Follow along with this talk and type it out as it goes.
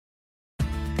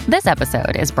This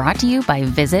episode is brought to you by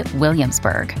Visit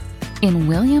Williamsburg. In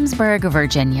Williamsburg,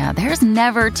 Virginia, there's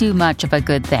never too much of a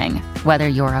good thing. Whether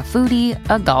you're a foodie,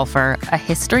 a golfer, a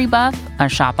history buff, a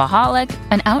shopaholic,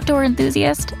 an outdoor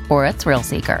enthusiast, or a thrill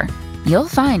seeker, you'll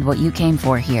find what you came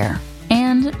for here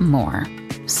and more.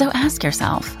 So ask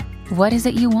yourself, what is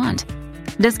it you want?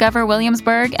 Discover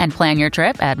Williamsburg and plan your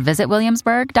trip at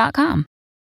visitwilliamsburg.com.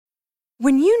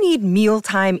 When you need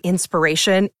mealtime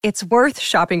inspiration, it's worth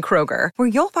shopping Kroger, where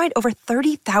you'll find over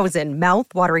 30,000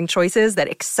 mouth-watering choices that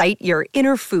excite your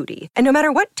inner foodie. And no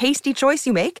matter what tasty choice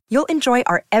you make, you'll enjoy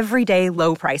our everyday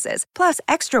low prices, plus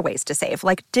extra ways to save,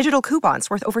 like digital coupons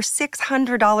worth over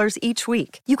 $600 each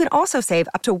week. You can also save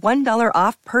up to $1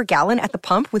 off per gallon at the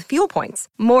pump with fuel points.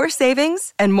 More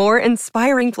savings and more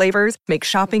inspiring flavors make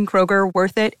shopping Kroger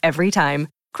worth it every time.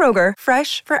 Kroger,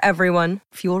 fresh for everyone.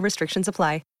 Fuel restrictions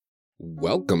apply.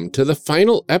 Welcome to the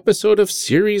final episode of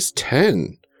Series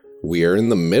 10. We are in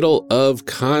the middle of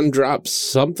Con Drop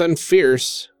Something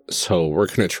Fierce, so we're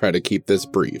going to try to keep this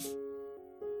brief.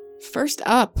 First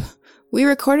up, we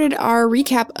recorded our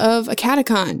recap of a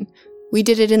Catacon. We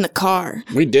did it in the car.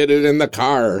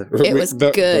 It was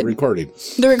good. The recording.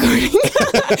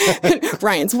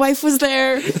 Ryan's wife was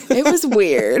there. It was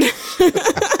weird.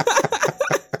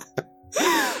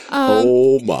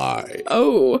 Oh my.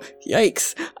 Oh,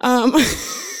 yikes.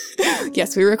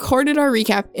 Yes, we recorded our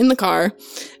recap in the car,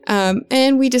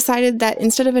 and we decided that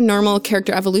instead of a normal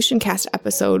Character Evolution Cast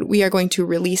episode, we are going to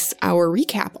release our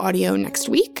recap audio next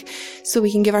week, so we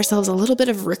can give ourselves a little bit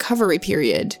of recovery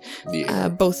period,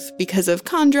 both because of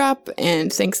Con Drop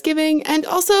and Thanksgiving, and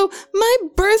also my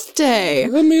birthday.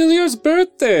 Amelia's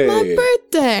birthday. My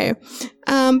birthday.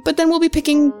 But then we'll be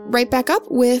picking right back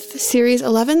up with Series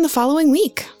 11 the following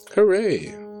week.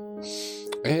 Hooray.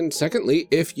 And secondly,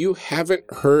 if you haven't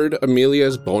heard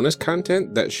Amelia's bonus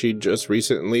content that she just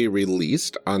recently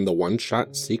released on the One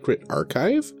Shot Secret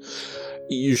Archive,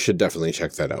 you should definitely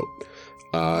check that out.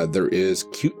 There is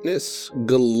cuteness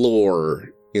galore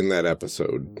in that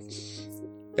episode.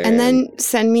 And then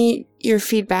send me your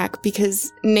feedback,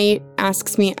 because Nate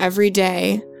asks me every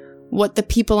day what the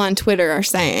people on Twitter are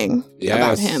saying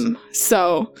about him.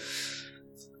 So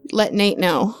let Nate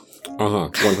know.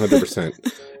 100%.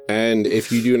 And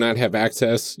if you do not have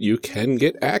access, you can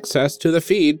get access to the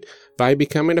feed by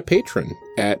becoming a patron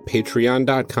at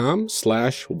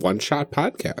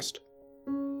patreon.com/oneshotpodcast.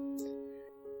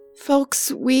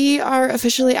 Folks, we are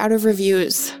officially out of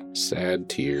reviews. Sad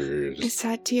tears.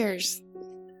 Sad tears.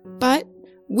 But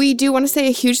we do want to say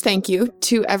a huge thank you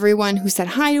to everyone who said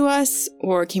hi to us,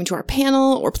 or came to our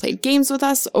panel, or played games with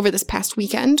us over this past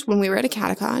weekend when we were at a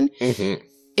Catacon. Mm-hmm.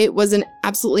 It was an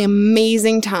absolutely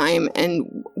amazing time, and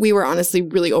we were honestly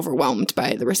really overwhelmed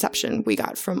by the reception we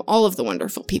got from all of the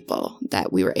wonderful people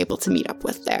that we were able to meet up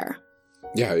with there.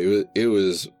 Yeah, it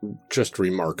was just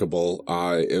remarkable.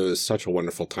 It was such a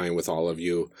wonderful time with all of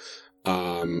you.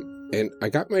 And I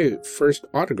got my first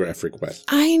autograph request.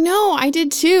 I know, I did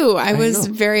too. I was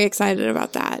very excited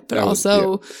about that, but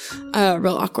also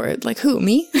real awkward. Like, who,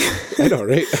 me? I know,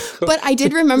 right? But I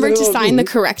did remember to sign the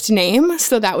correct name,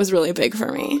 so that was really big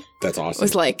for me. That's awesome. It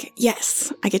was like,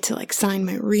 yes, I get to sign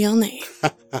my real name.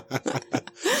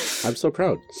 I'm so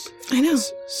proud. I know.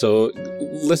 So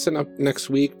listen up next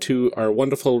week to our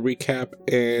wonderful recap,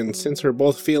 and since we're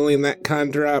both feeling that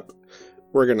con drop,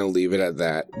 we're going to leave it at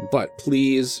that. But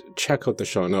please check out the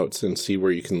show notes and see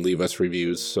where you can leave us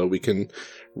reviews so we can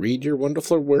read your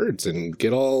wonderful words and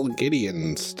get all giddy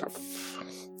and stuff.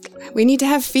 We need to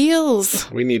have feels.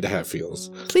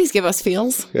 Please give us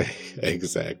feels.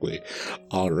 Exactly.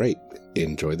 All right.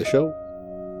 Enjoy the show.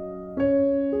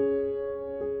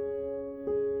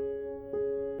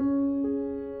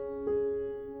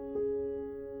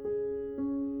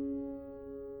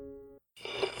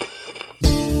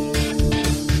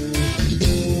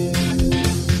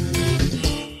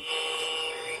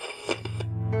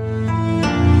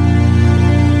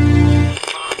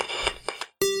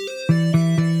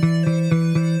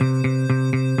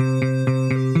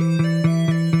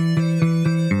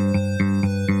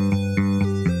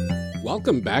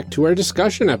 Welcome back to our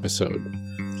discussion episode.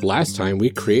 Last time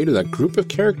we created a group of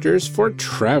characters for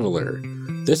Traveler.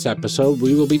 This episode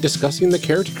we will be discussing the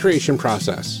character creation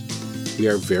process. We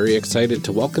are very excited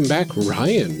to welcome back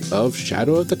Ryan of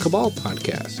Shadow of the Cabal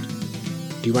podcast.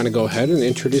 Do you want to go ahead and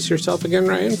introduce yourself again,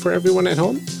 Ryan, for everyone at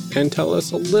home? And tell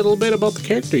us a little bit about the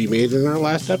character you made in our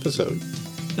last episode.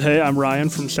 Hey, I'm Ryan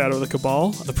from Shadow of the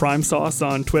Cabal, the Prime Sauce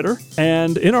on Twitter.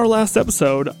 And in our last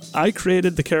episode, I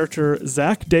created the character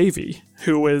Zach Davey,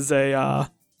 who is a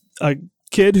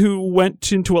kid who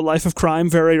went into a life of crime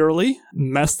very early,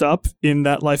 messed up in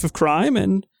that life of crime,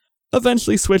 and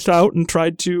eventually switched out and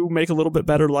tried to make a little bit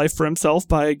better life for himself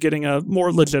by getting a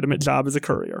more legitimate job as a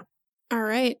courier. All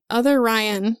right. Other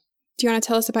Ryan, do you want to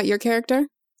tell us about your character?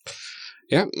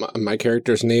 Yeah, my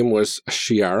character's name was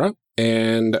Shiara,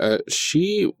 and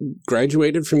she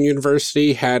graduated from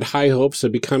university, had high hopes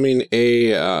of becoming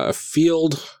a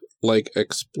field,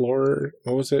 explorer,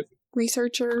 what was it?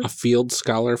 Researcher. A field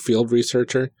scholar, field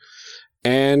researcher.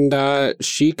 And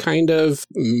she kind of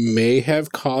may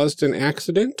have caused an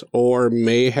accident or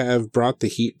may have brought the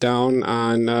heat down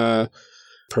on a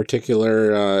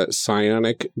particular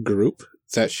psionic group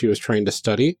that she was trying to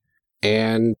study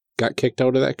and got kicked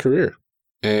out of that career.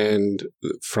 And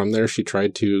from there, she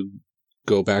tried to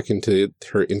go back into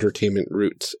her entertainment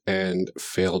roots and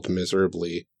failed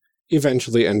miserably,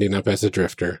 eventually ending up as a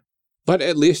drifter. But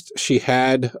at least she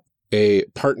had a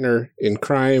partner in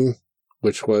crime,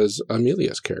 which was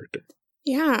Amelia's character.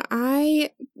 Yeah,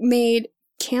 I made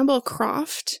Campbell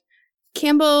Croft.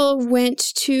 Campbell went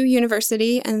to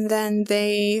university and then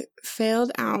they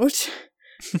failed out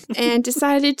and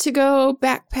decided to go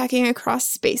backpacking across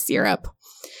space Europe.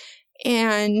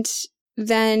 And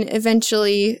then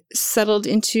eventually settled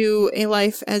into a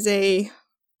life as a,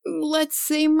 let's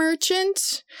say,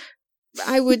 merchant.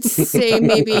 I would say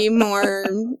maybe more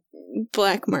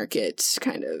black market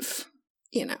kind of,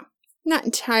 not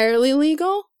entirely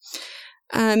legal.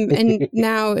 And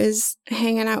now is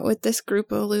hanging out with this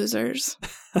group of losers.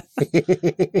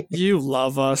 You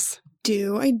love us.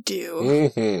 I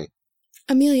do. Mm-hmm.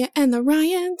 Amelia and the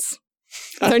Ryans.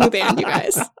 That's our new band, you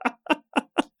guys.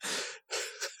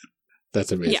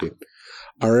 That's amazing. Yeah.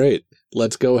 All right,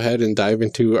 let's go ahead and dive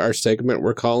into our segment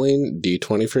we're calling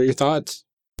D20 for Your Thoughts.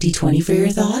 D20 for Your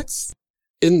Thoughts?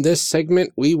 In this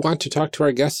segment, we want to talk to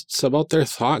our guests about their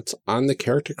thoughts on the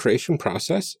character creation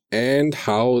process and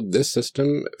how this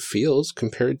system feels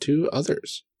compared to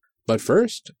others. But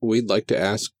first, we'd like to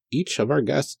ask each of our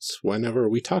guests, whenever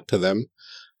we talk to them,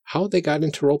 how they got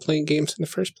into role-playing games in the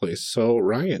first place. So,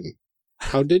 Ryan,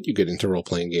 how did you get into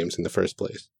role-playing games in the first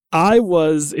place? I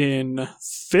was in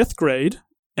 5th grade,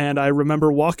 and I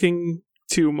remember walking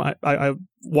to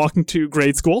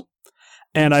grade school,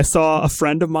 and I saw a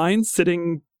friend of mine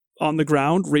sitting on the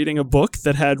ground reading a book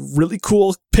that had really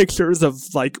cool pictures of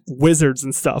wizards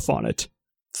and stuff on it.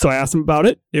 So I asked him about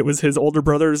it. It was his older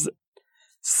brother's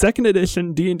 2nd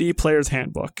edition D&D Player's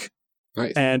Handbook.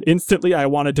 Nice. And instantly I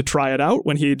wanted to try it out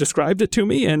when he described it to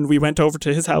me, and we went over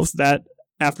to his house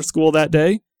after school that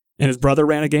day. And his brother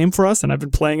ran a game for us, and I've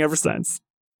been playing ever since.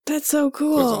 That's so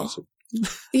cool. That's awesome.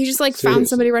 You just found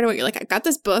somebody right away. You're like, I got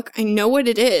this book. I know what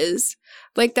it is.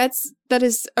 That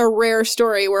is a rare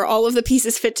story where all of the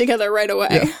pieces fit together right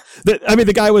away. Yeah.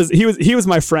 The guy was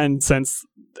my friend since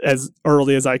as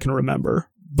early as I can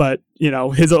remember. But,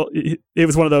 it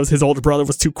was one of those, his older brother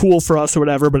was too cool for us or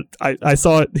whatever. But I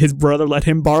saw his brother let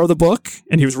him borrow the book,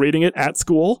 and he was reading it at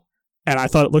school. And I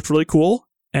thought it looked really cool.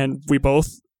 And we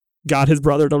both got his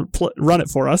brother to run it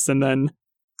for us, and then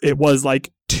it was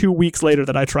 2 weeks later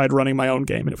that I tried running my own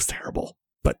game, and it was terrible.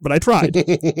 But I tried.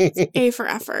 A for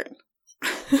effort.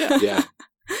 Yeah.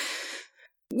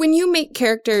 When you make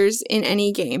characters in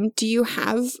any game, do you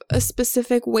have a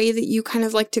specific way that you kind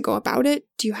of like to go about it?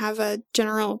 Do you have a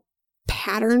general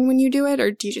pattern when you do it, or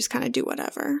do you just kind of do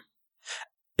whatever?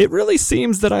 It really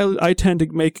seems that I tend to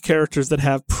make characters that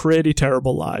have pretty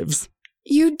terrible lives.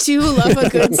 You do love a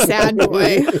good sad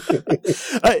boy.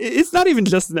 It's not even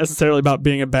just necessarily about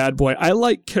being a bad boy. I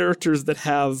like characters that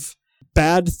have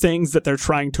bad things that they're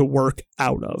trying to work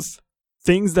out of.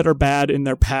 Things that are bad in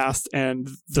their past, and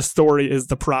the story is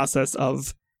the process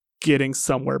of getting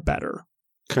somewhere better.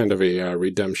 Kind of a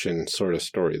redemption sort of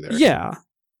story there. Yeah.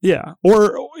 Yeah.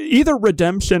 Or either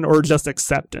redemption or just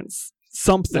acceptance.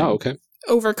 Something. Oh, okay.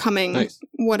 Overcoming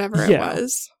whatever it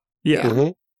was. Yeah. Mm-hmm.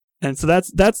 And so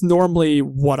that's normally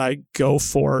what I go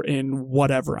for in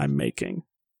whatever I'm making.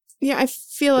 Yeah, I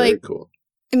feel Very like, cool.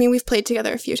 I mean, we've played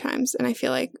together a few times, and I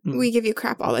feel like we give you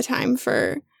crap all the time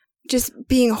for just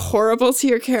being horrible to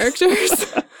your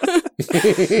characters.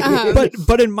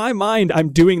 But in my mind, I'm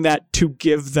doing that to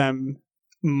give them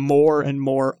more and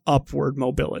more upward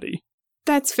mobility.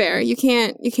 That's fair. You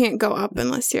can't go up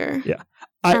unless you're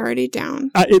already down.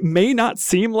 It may not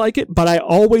seem like it, but I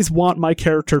always want my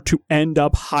character to end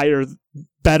up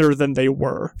better than they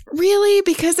were. Really?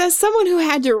 Because as someone who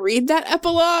had to read that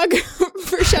epilogue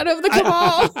for Shadow of the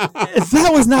Cabal, that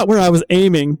was not where I was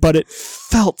aiming, but it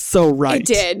felt so right.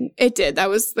 It did. That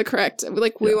was the correct.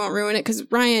 We won't ruin it because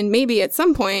Ryan maybe at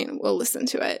some point will listen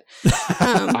to it.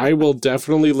 I will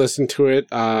definitely listen to it.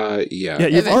 Yeah,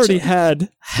 you've already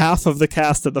had half of the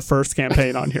cast of the first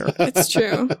campaign on here. It's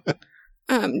true.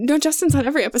 No, Justin's on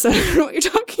every episode. I don't know what you're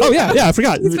talking about. Oh, yeah, I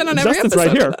forgot. He's been on every Justin's episode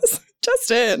right here. with us.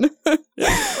 Justin.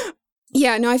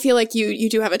 Yeah, no, I feel like you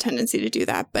do have a tendency to do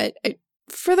that, but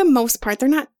for the most part, they're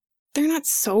not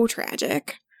so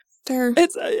tragic. They're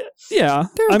okay.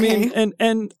 I mean,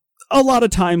 and a lot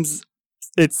of times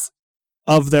it's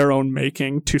of their own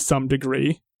making to some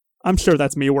degree. I'm sure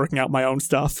that's me working out my own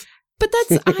stuff. But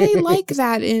I like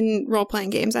that in role-playing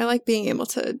games. I like being able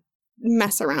to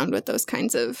mess around with those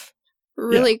kinds of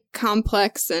really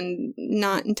complex and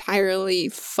not entirely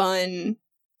fun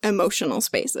emotional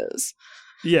spaces.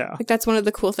 Yeah. Like, that's one of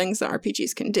the cool things that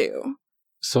RPGs can do.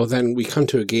 So then we come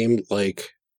to a game like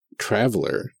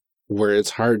Traveler, where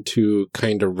it's hard to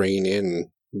kind of rein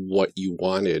in what you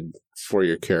wanted for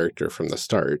your character from the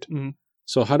start. Mm-hmm.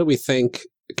 So how do we think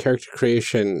character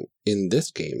creation in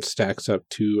this game stacks up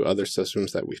to other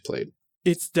systems that we've played?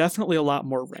 It's definitely a lot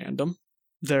more random.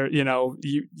 There,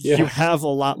 you have a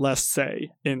lot less say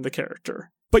in the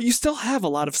character, but you still have a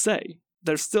lot of say.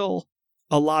 There's still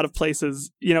a lot of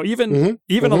places, even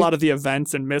a lot of the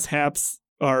events and mishaps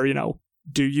are,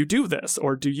 do you do this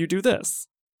or do you do this?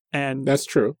 And that's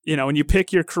true. When you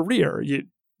pick your career, you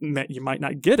might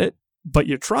not get it, but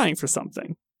you're trying for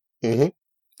something. Mm-hmm.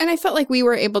 And I felt like we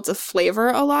were able to flavor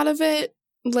a lot of it.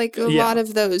 Like a lot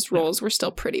of those roles were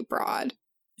still pretty broad.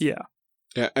 Yeah.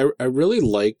 Yeah, I really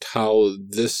liked how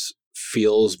this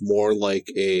feels more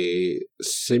like a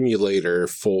simulator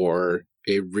for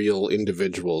a real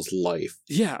individual's life.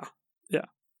 Yeah. Yeah.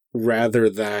 Rather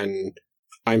than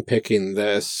I'm picking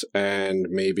this and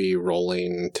maybe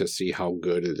rolling to see how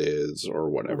good it is or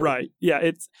whatever. Right.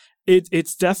 Yeah,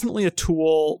 it's definitely a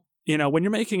tool, when you're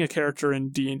making a character in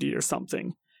D&D or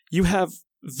something, you have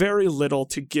very little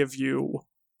to give you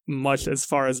much as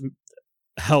far as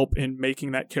help in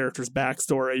making that character's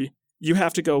backstory. You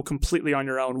have to go completely on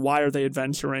your own. Why are they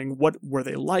adventuring? What were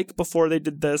they like before they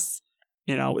did this?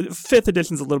 5th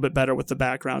edition's a little bit better with the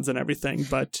backgrounds and everything,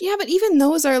 but... Yeah, but even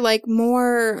those are, like,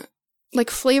 more, like,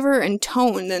 flavor and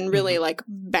tone than really, like,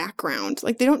 background.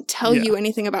 Like, they don't tell you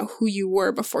anything about who you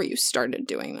were before you started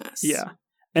doing this. Yeah.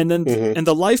 And then and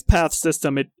the life path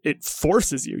system, it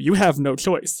forces you. You have no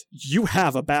choice. You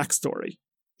have a backstory.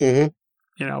 Mm-hmm.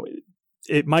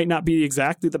 It might not be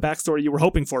exactly the backstory you were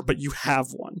hoping for, but you have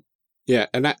one. Yeah,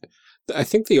 and I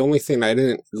think the only thing I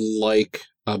didn't like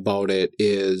about it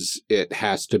is it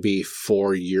has to be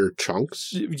 4-year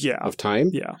chunks of time.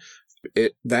 Yeah.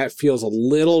 That feels a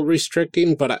little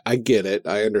restricting, but I get it.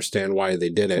 I understand why they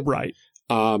did it. Right.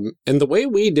 And the way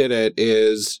we did it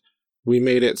is we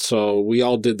made it so we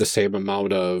all did the same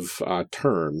amount of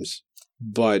terms,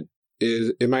 but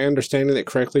am I understanding it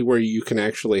correctly where you can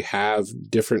actually have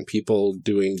different people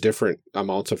doing different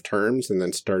amounts of terms and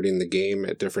then starting the game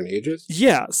at different ages?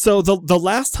 Yeah. So the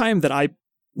last time that I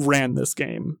ran this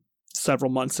game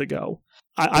several months ago,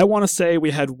 I want to say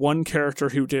we had one character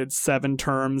who did 7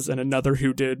 terms and another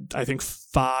who did, I think,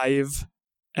 5.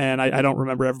 And I don't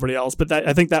remember everybody else, but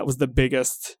I think that was the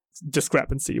biggest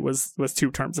discrepancy was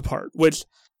 2 terms apart, which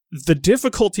the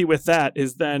difficulty with that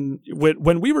is then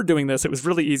when we were doing this, it was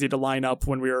really easy to line up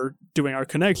when we were doing our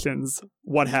connections,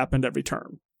 what happened every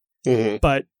term. Mm-hmm.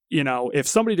 But, if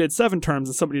somebody did 7 terms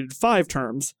and somebody did 5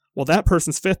 terms, well, that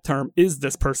person's 5th term is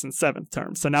this person's 7th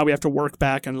term. So now we have to work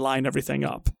back and line everything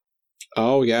up.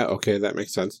 Oh, yeah. Okay. That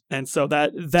makes sense. And so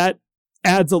that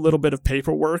adds a little bit of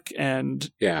paperwork, and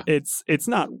it's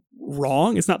not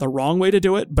wrong. It's not the wrong way to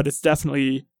do it, but it's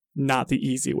definitely not the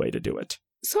easy way to do it.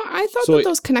 So I thought that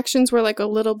those connections were like a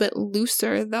little bit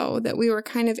looser, though, that we were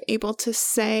kind of able to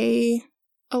say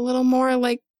a little more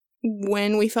like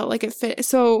when we felt like it fit.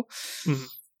 So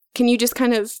can you just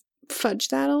kind of fudge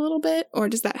that a little bit, or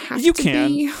does that have to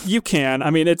be? You can. I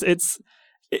mean,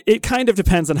 it kind of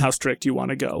depends on how strict you want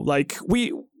to go. Like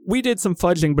we did some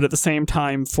fudging, but at the same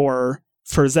time for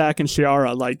Zach and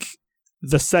Shiara, like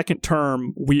the second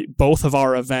term, both of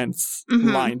our events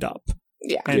lined up.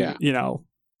 Yeah. And,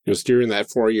 it was during that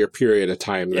 4-year period of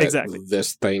time that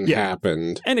this thing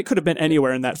happened. And it could have been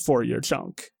anywhere in that 4-year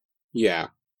chunk. Yeah,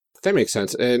 that makes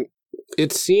sense. And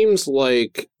it seems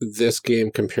like this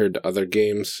game, compared to other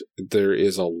games, there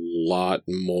is a lot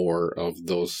more of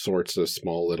those sorts of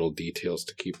small little details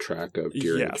to keep track of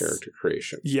during character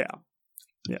creation. Yeah.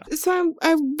 Yeah. So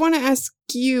I want to ask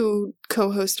you,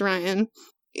 co-host Ryan.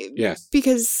 Yes.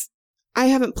 Because I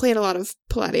haven't played a lot of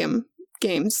Palladium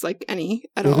games, like any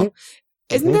at all.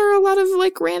 Isn't there a lot of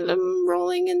like random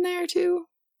rolling in there too?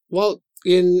 Well,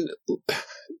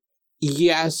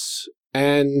 yes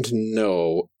and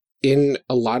no. In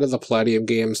a lot of the Palladium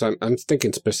games, I'm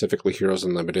thinking specifically Heroes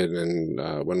Unlimited,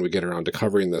 and when we get around to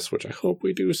covering this, which I hope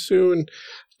we do soon.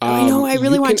 I know, I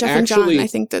really want Jeff and John. I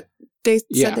think that They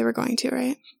said they were going to,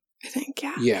 right? I think,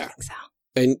 yeah. Yeah. I think so.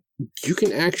 And you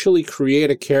can actually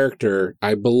create a character,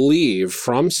 I believe,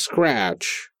 from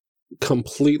scratch,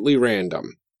 completely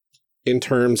random in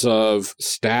terms of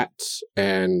stats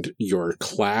and your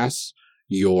class,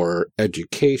 your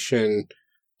education,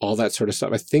 all that sort of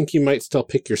stuff. I think you might still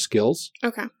pick your skills.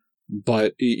 Okay.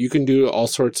 But you can do all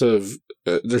sorts of,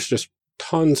 there's just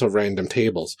tons of random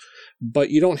tables.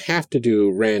 But you don't have to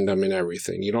do random in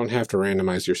everything. You don't have to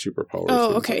randomize your superpowers.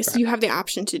 Oh, okay. Like so you have the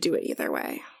option to do it either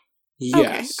way.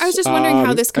 Yes. Okay. I was just wondering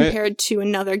how this compared to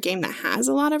another game that has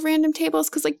a lot of random tables,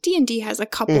 because like D&D has a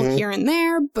couple here and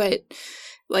there, but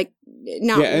like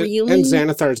not really. And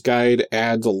Xanathar's Guide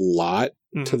adds a lot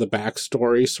to the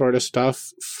backstory sort of stuff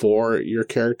for your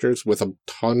characters with a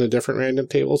ton of different random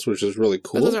tables, which is really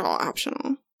cool. But those are all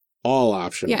optional. All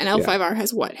optional. Yeah, and L5R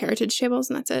has what? Heritage tables,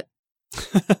 and that's it.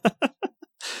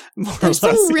 There's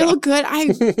some real good.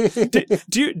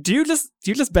 Do you just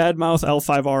badmouth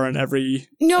L5R in every?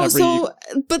 No,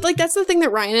 but like that's the thing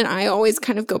that Ryan and I always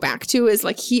kind of go back to is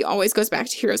like he always goes back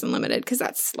to Heroes Unlimited because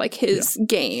that's like his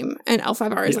game, and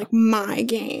L5R is like my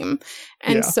game,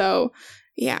 and so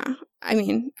yeah. I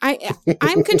mean,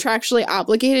 I'm contractually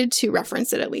obligated to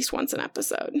reference it at least once an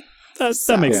episode.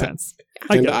 That makes sense.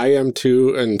 Yeah. And I am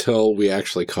too until we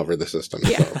actually cover the system.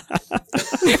 Yeah.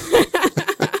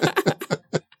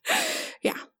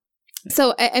 Yeah.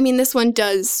 So, I mean, this one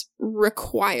does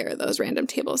require those random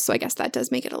tables. So I guess that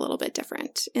does make it a little bit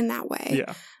different in that way.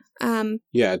 Yeah.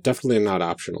 Yeah, definitely not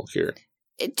optional here.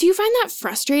 Do you find that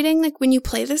frustrating, like when you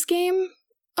play this game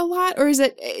a lot? Or is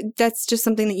it that's just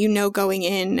something that you know going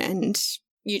in and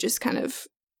you just kind of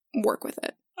work with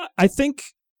it? I think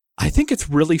it's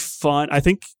really fun. I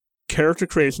think character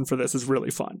creation for this is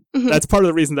really fun. Mm-hmm. That's part of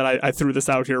the reason that I threw this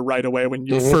out here right away when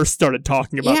you first started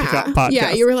talking about the podcast.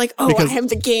 Yeah, you were like, I have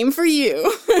the game for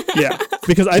you. Yeah,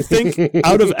 because I think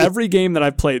out of every game that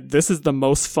I've played, this is the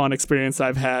most fun experience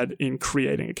I've had in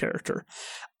creating a character.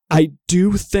 I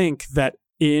do think that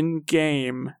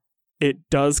in-game, it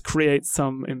does create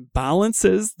some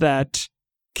imbalances that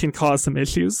can cause some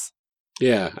issues.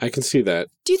 Yeah, I can see that.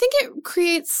 Do you think it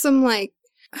creates some, like,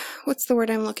 what's the word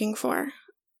I'm looking for?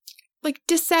 Like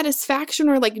dissatisfaction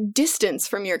or like distance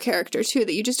from your character too,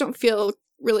 that you just don't feel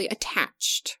really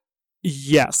attached?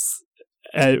 Yes.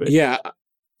 Yeah.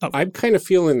 Oh. I'm kind of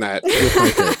feeling that with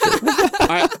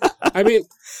my character. I mean,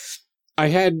 I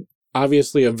had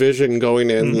obviously a vision going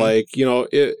in, like, you know,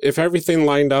 if everything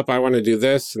lined up, I want to do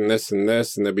this and this and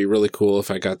this, and that'd be really cool.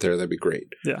 If I got there, that'd be great.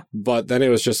 Yeah. But then it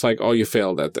was just like, oh, you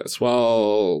failed at this.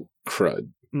 Well, crud.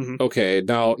 Okay,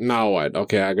 now what?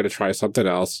 Okay, I got to try something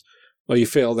else. Well, you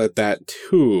failed at that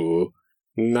too.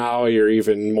 Now you're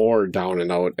even more down and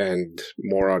out and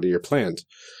more out of your plans.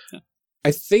 Yeah.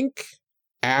 I think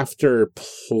after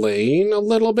playing a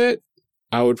little bit,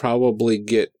 I would probably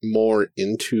get more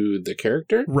into the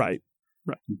character. Right.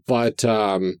 But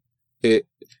it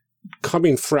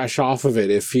coming fresh off of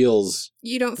it feels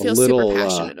you don't feel super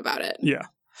passionate about it. Yeah.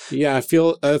 Yeah, I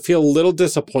feel a little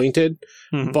disappointed,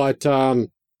 but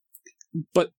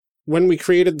when we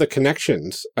created the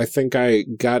connections, I think I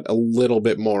got a little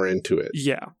bit more into it.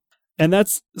 Yeah. And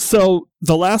that's, so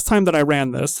the last time that I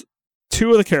ran this,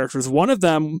 two of the characters, one of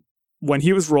them, when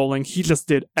he was rolling, he just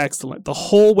did excellent. The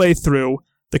whole way through,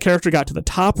 the character got to the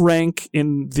top rank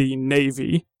in the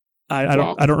Navy. I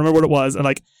don't remember what it was. And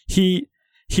like, he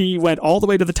went all the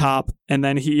way to the top, and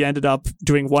then he ended up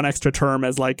doing one extra term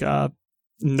as like a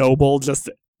noble, just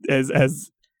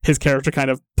as his character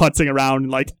kind of putzing around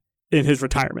like in his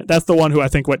retirement. That's the one who I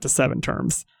think went to 7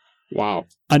 terms. Wow.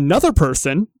 Another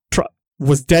person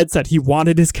was dead set. He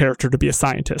wanted his character to be a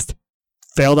scientist.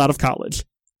 Failed out of college.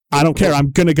 I don't care.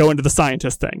 I'm going to go into the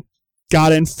scientist thing.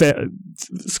 Got in,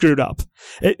 screwed up.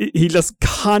 He just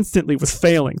constantly was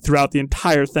failing throughout the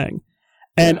entire thing.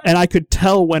 And I could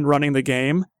tell when running the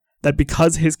game that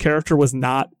because his character was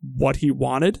not what he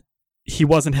wanted, he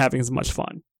wasn't having as much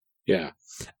fun. Yeah.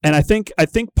 And I think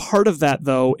part of that,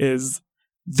 though, is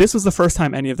this was the first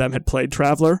time any of them had played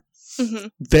Traveler.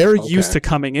 They're used to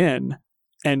coming in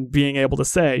and being able to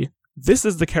say, this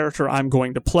is the character I'm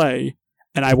going to play,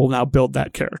 and I will now build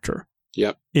that character.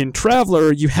 Yep. In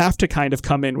Traveler, you have to kind of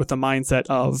come in with the mindset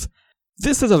of,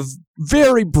 this is a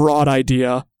very broad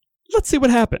idea. Let's see what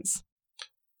happens.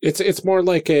 It's more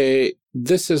like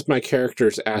this is my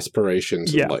character's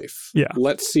aspirations in life. Yeah.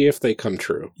 Let's see if they come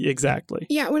true. Exactly.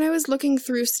 Yeah, when I was looking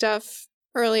through stuff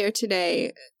earlier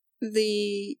today,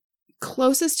 the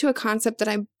closest to a concept that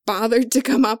I bothered to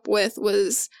come up with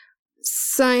was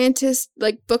scientist,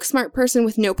 like book smart person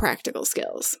with no practical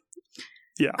skills.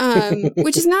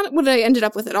 Which is not what I ended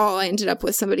up with at all. I ended up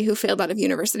with somebody who failed out of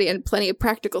university and had plenty of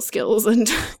practical skills and,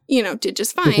 did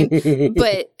just fine.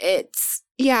 But it's,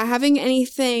 having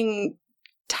anything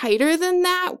tighter than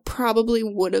that probably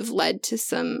would have led to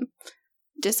some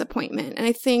disappointment. And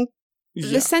I think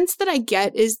the sense that I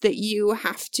get is that you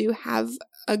have to have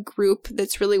a group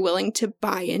that's really willing to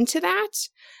buy into that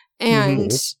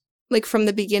and like from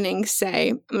the beginning say,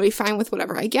 I'm going to be fine with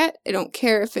whatever I get. I don't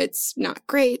care if it's not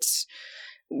great.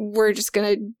 We're just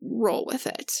going to roll with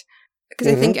it. Because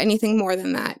I think anything more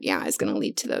than that, is going to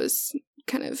lead to those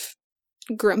kind of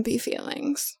grumpy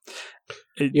feelings.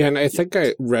 Yeah, and I think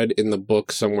I read in the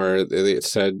book somewhere that it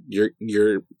said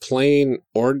you're playing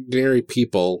ordinary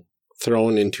people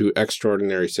thrown into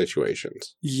extraordinary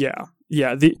situations. Yeah.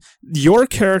 Your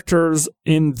characters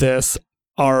in this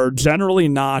are generally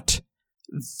not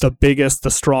the biggest, the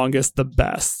strongest, the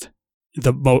best,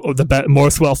 the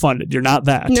most well-funded. You're not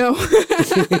that. No.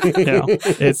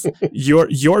 It's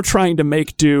you're trying to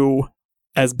make do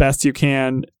as best you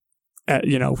can,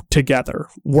 together,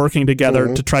 working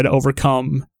together to try to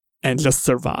overcome and just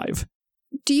survive.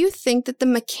 Do you think that the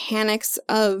mechanics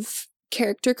of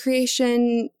character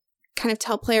creation kind of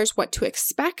tell players what to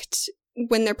expect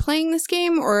when they're playing this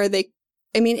game, or are they?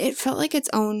 I mean, it felt like its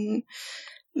own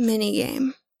mini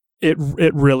game. It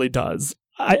really does.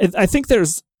 I think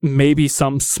there's maybe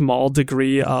some small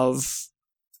degree of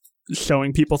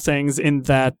showing people things in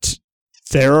that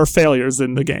there are failures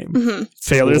in the game.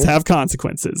 Failures have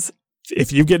consequences.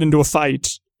 If you get into a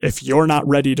fight, if you're not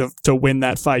ready to win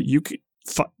that fight,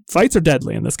 fights are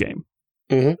deadly in this game.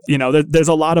 There's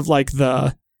a lot of like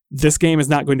this game is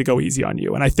not going to go easy on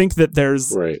you. And I think that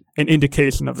there's an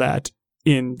indication of that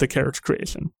in the character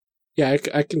creation. Yeah,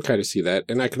 I can kind of see that.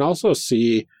 And I can also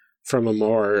see from a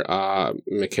more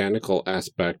mechanical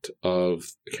aspect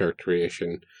of character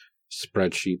creation,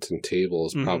 spreadsheets and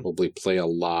tables probably play a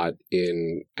lot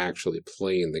in actually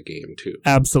playing the game too.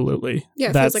 Absolutely.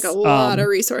 Yeah, it feels like a lot of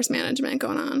resource management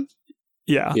going on.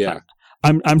 Yeah.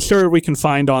 I'm sure we can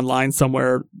find online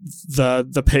somewhere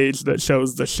the page that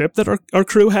shows the ship that our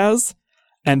crew has,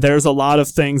 and there's a lot of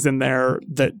things in there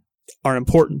that are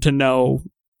important to know.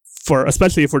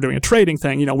 Especially if we're doing a trading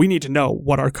thing, we need to know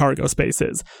what our cargo space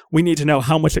is. We need to know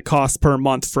how much it costs per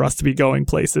month for us to be going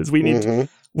places. We need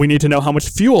to know how much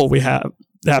fuel we have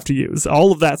to use.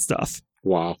 All of that stuff.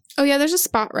 Wow. Oh yeah, there's a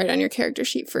spot right on your character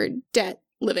sheet for debt,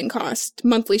 living cost,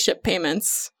 monthly ship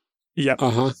payments. Yep.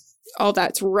 All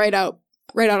that's right out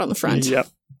on the front. Yep.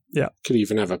 Could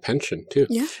even have a pension too.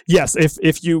 Yeah. Yes,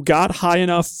 if you got high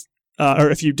enough.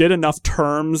 Or if you did enough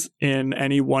terms in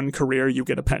any one career, you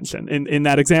get a pension. In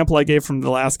that example I gave from the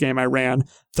last game I ran,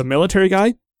 the military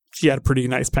guy, he had a pretty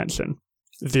nice pension.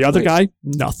 The other guy,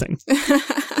 nothing.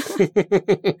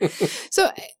 So,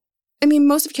 I mean,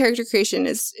 most of character creation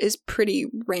is pretty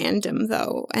random,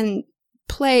 though. And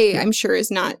play, I'm sure, is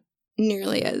not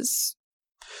nearly as...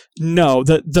 No,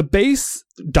 the base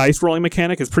dice rolling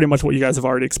mechanic is pretty much what you guys have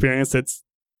already experienced. It's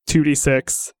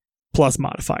 2d6 plus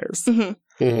modifiers.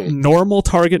 Normal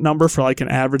target number for like an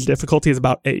average difficulty is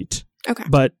about 8. Okay.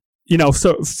 But,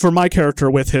 so for my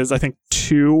character with his, I think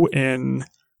 2 in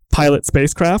pilot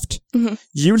spacecraft,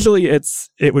 usually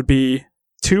it would be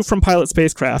 2 from pilot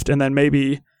spacecraft, and then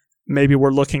maybe we're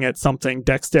looking at something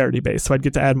dexterity based. So I'd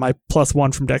get to add my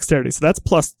 +1 from dexterity. So that's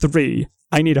 +3.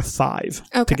 I need a 5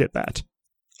 to get that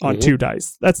on 2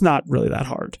 dice. That's not really that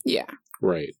hard. Yeah.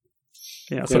 Right.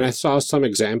 So and I saw some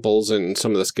examples and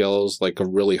some of the skills, like a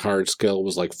really hard skill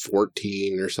was like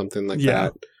 14 or something like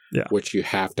that, which you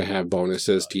have to have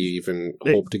bonuses to even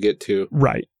hope to get to.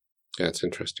 Right. That's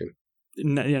interesting.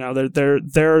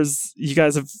 There's you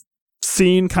guys have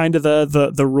seen kind of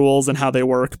the rules and how they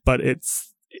work, but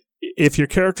if your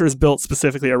character is built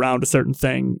specifically around a certain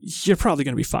thing, you're probably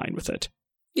going to be fine with it.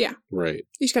 Yeah. Right.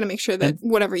 You just got to make sure that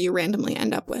whatever you randomly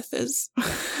end up with is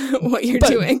what you're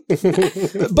doing.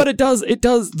 But it does,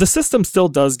 the system still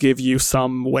does give you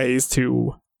some ways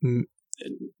to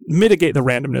mitigate the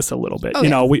randomness a little bit.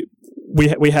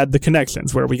 We had the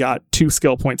connections where we got 2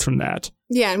 skill points from that.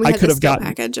 Yeah, and we had the skill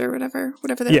package or whatever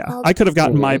they're called. I could have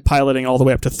gotten my piloting all the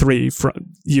way up to 3 from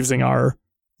using our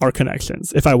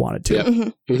connections if I wanted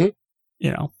to.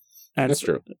 Yeah. And that's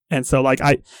true. And so, like,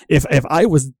 if I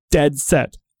was dead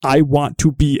set, I want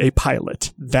to be a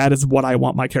pilot. That is what I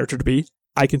want my character to be.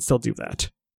 I can still do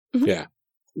that. Yeah.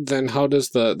 Then how does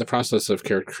the process of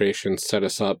character creation set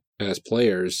us up as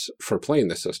players for playing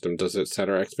the system? Does it set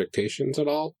our expectations at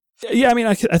all? Yeah, I mean,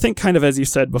 I think kind of as you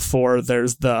said before,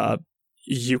 there's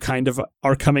you kind of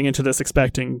are coming into this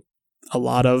expecting a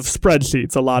lot of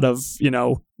spreadsheets, a lot of,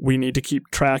 we need to keep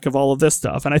track of all of this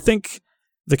stuff. And I think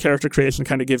the character creation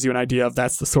kind of gives you an idea of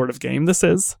that's the sort of game this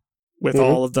is, with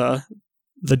all of the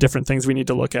different things we need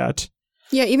to look at.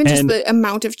 Yeah, even just the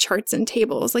amount of charts and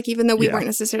tables. Like, even though we weren't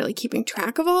necessarily keeping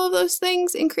track of all of those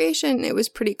things in creation, it was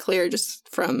pretty clear just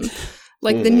from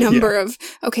like the number of,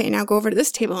 okay, now go over to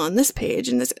this table on this page,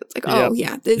 and this, like,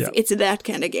 it's that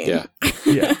kind of game.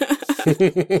 Yeah.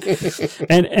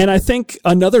 And I think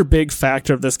another big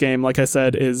factor of this game, like I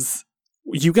said, is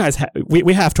you guys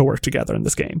we have to work together in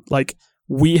this game. Like,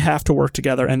 we have to work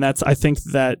together, and I think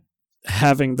that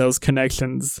having those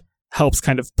connections helps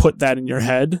kind of put that in your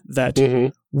head that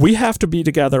we have to be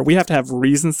together. We have to have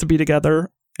reasons to be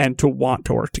together and to want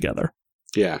to work together.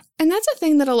 Yeah. And that's a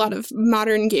thing that a lot of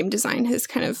modern game design has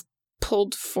kind of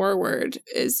pulled forward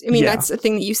is, I mean, that's a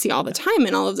thing that you see all the time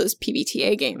in all of those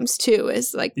PBTA games too,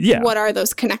 is like, what are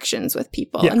those connections with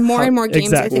people? And more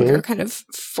games, I think, are kind of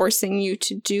forcing you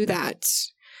to do that,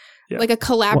 like a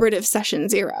collaborative session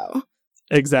zero.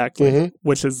 Exactly.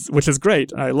 Which is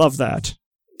great. I love that.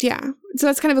 Yeah. So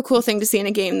that's kind of a cool thing to see in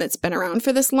a game that's been around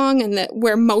for this long, and that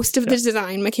where most of the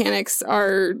design mechanics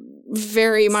are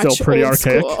very much still pretty old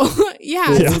archaic. School. So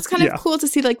it's kind of cool to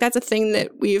see, like, that's a thing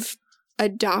that we've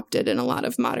adopted in a lot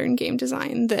of modern game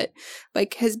design that,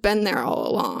 like, has been there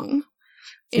all along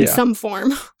in some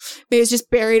form. Maybe it's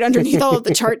just buried underneath all of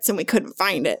the charts and we couldn't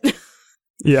find it.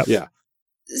 Yeah.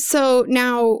 So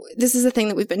now this is a thing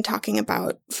that we've been talking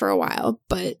about for a while,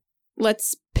 but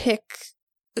let's pick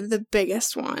the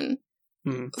biggest one.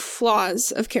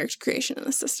 Flaws of character creation in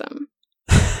the system.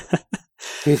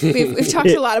 We've talked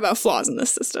a lot about flaws in this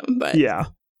system, but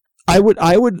I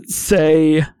would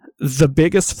say the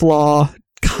biggest flaw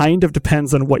kind of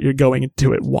depends on what you're going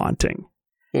into it wanting.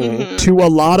 To a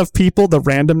lot of people, the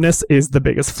randomness is the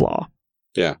biggest flaw.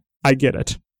 Yeah, I get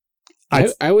it.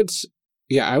 I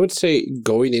would say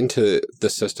going into the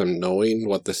system knowing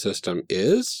what the system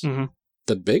is.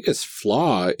 The biggest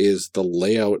flaw is the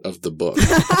layout of the book.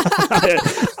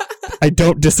 I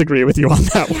don't disagree with you on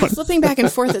that one. Flipping back and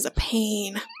forth is a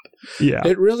pain. Yeah.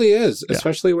 It really is,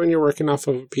 especially when you're working off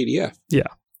of a PDF. Yeah.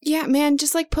 Yeah, man,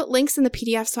 just like put links in the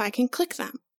PDF so I can click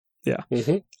them. Yeah.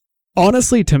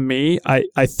 Honestly, to me,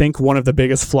 I think one of the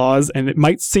biggest flaws, and it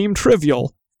might seem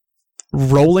trivial,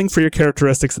 rolling for your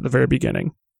characteristics at the very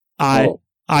beginning. I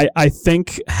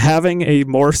think having a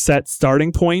more set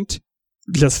starting point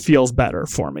just feels better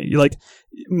for me. Like,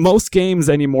 most games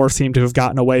anymore seem to have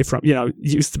gotten away from,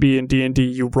 used to be in D&D,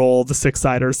 you roll the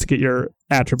 6-siders to get your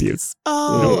attributes.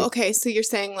 Oh, okay. So you're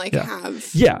saying have...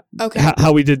 Yeah. Okay.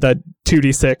 How we did the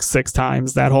 2d6 6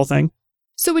 times, that whole thing.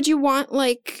 So would you want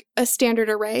like a standard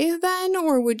array then?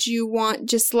 Or would you want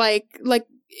just like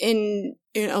in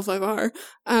L5R,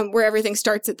 where everything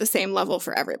starts at the same level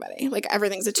for everybody? Like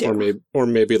everything's a 2. Or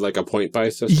maybe like a point buy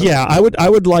system. Yeah, I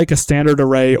would like a standard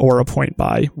array or a point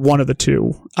buy, one of the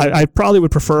two. I probably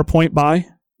would prefer a point buy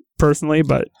personally,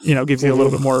 but gives you a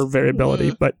little bit more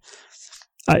variability. But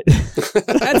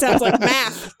that sounds like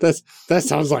math. That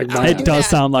sounds like math. It does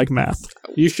sound like math.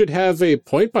 You should have a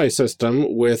point buy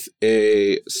system with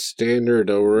a standard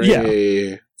array.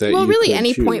 Yeah. Well, really,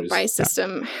 any point buy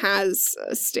system has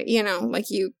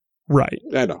right.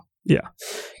 I know. Yeah.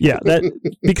 That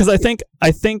because I think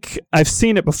I've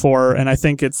seen it before, and I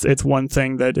think it's one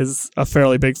thing that is a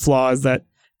fairly big flaw is that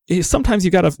sometimes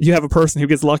you have a person who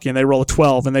gets lucky and they roll a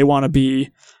 12 and they want to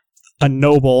be a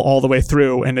noble all the way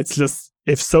through, and it's just,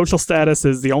 if social status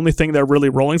is the only thing they're really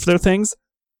rolling for their things,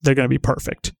 they're going to be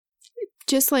perfect.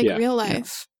 Just like real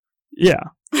life. Yeah.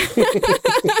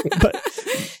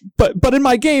 but in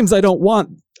my games, I don't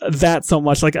want that so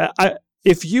much. Like,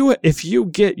 if you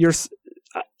get your,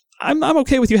 I'm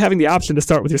okay with you having the option to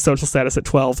start with your social status at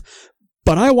 12,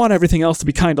 but I want everything else to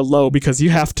be kind of low because you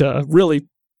have to really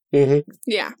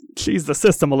cheese the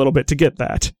system a little bit to get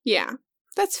that. Yeah,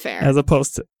 that's fair. As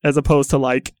opposed to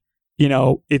like,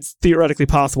 it's theoretically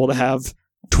possible to have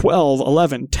 12,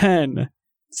 11, 10,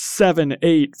 7,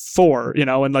 8, 4,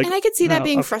 and like. And I could see that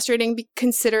being frustrating,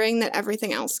 considering that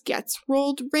everything else gets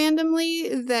rolled randomly.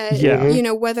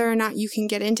 That whether or not you can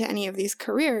get into any of these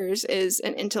careers is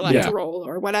an intellect roll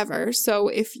or whatever. So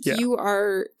if you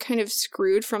are kind of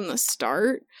screwed from the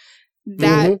start,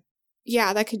 that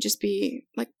that could just be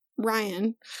like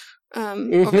Ryan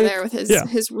over there with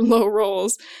his low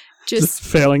rolls. Just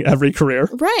failing every career.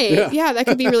 Right. Yeah, that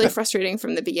could be really frustrating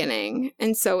from the beginning.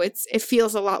 And so it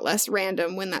feels a lot less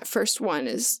random when that first one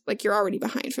is like you're already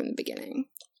behind from the beginning.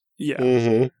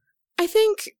 Yeah. I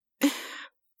think,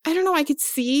 I don't know, I could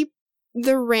see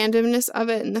the randomness of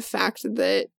it and the fact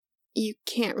that you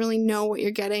can't really know what you're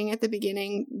getting at the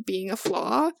beginning being a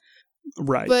flaw.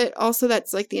 Right. But also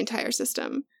that's like the entire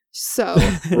system. So,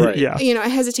 right. Yeah. I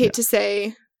hesitate to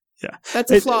say Yeah.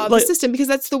 That's a flaw of the system because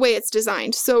that's the way it's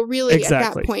designed. So really, at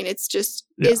that point, it's just,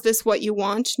 is this what you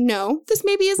want? No, this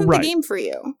maybe isn't the game for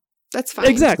you. That's fine.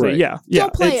 Exactly. Right. Yeah.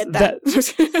 Don't play it then.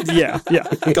 Yeah.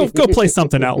 Go play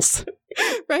something else.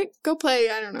 Right? Go play,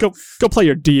 I don't know. Go play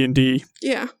your D&D.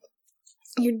 Yeah.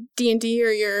 Your D&D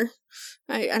or your,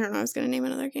 I don't know, I was going to name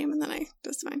another game and then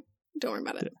that's fine. Don't worry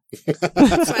about it.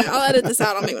 That's fine. I'll edit this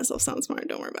out. I'll make myself sound smart.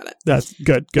 Don't worry about it. That's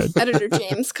good. Editor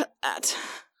James, cut that.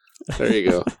 There you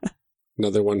go.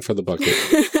 Another one for the bucket.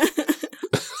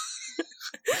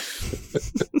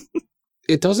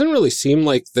 It doesn't really seem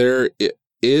like there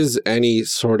is any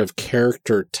sort of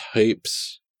character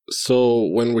types. So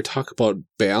when we talk about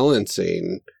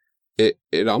balancing,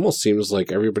 it almost seems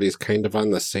like everybody's kind of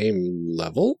on the same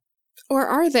level. Or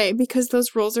are they? Because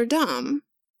those rules are dumb.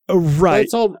 Right.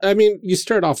 It's all, I mean, you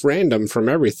start off random from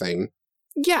everything.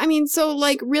 Yeah, I mean, so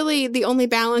like really the only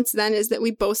balance then is that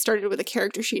we both started with a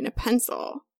character sheet and a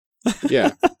pencil.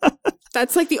 Yeah.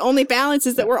 That's like the only balance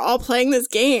is that we're all playing this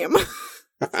game.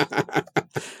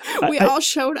 We all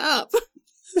showed up.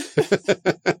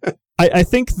 I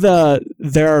think there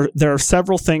are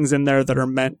several things in there that are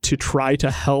meant to try to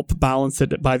help balance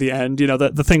it by the end. You know,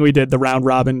 the thing we did, the round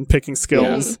robin picking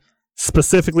skills,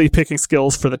 specifically picking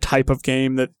skills for the type of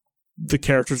game that the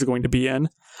characters are going to be in.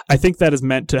 I think that is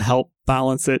meant to help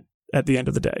balance it at the end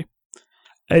of the day.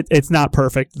 It's not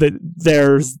perfect.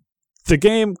 The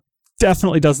game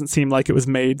definitely doesn't seem like it was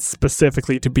made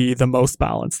specifically to be the most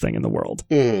balanced thing in the world.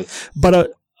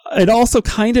 But it also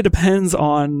kind of depends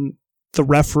on the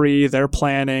referee, their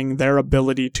planning, their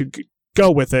ability to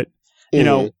go with it. You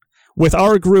know, with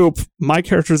our group, my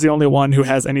character is the only one who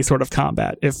has any sort of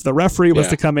combat. If the referee was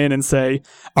to come in and say,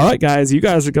 all right, guys, you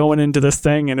guys are going into this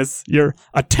thing and you're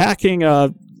attacking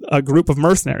a group of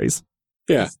mercenaries.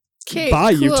 Yeah. Okay,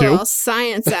 bye, cool. you two. I'll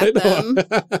science at them.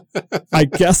 I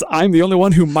guess I'm the only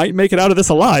one who might make it out of this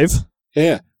alive.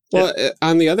 Yeah. Well,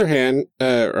 on the other hand,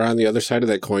 or on the other side of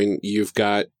that coin, you've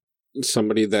got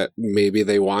somebody that maybe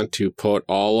they want to put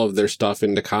all of their stuff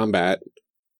into combat,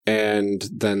 and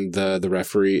then the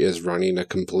referee is running a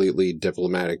completely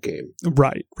diplomatic game.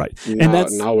 Right.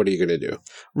 Now what are you going to do?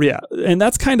 Yeah, and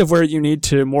that's kind of where you need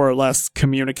to more or less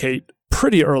communicate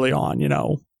pretty early on, you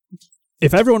know.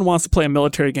 If everyone wants to play a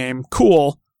military game,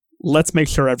 cool, let's make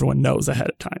sure everyone knows ahead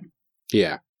of time.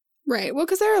 Yeah. Right. Well,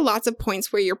 because there are lots of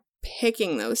points where you're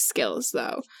picking those skills,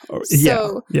 though.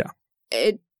 So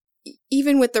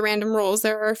even with the random rolls,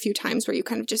 there are a few times where you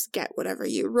kind of just get whatever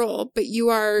you roll, but you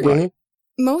are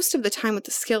most of the time with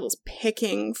the skills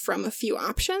picking from a few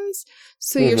options.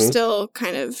 So you're still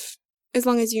kind of, as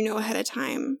long as you know ahead of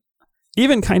time.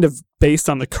 Even kind of based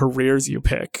on the careers you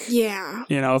pick. Yeah.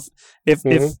 You know,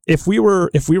 if we were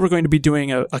going to be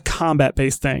doing a combat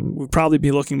based thing, we'd probably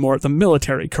be looking more at the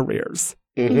military careers.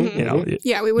 You know,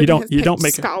 we wouldn't have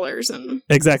picked scholars and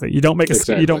exactly. You don't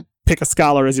pick a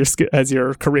scholar as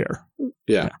your career.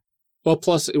 Yeah. Well,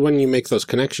 plus when you make those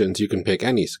connections, you can pick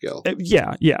any skill.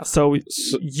 So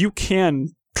you can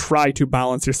try to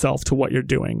balance yourself to what you're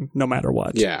doing, no matter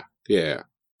what. Yeah.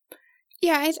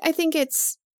 I think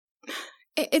it's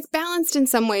balanced in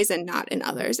some ways and not in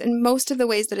others, and most of the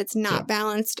ways that it's not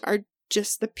balanced are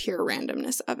just the pure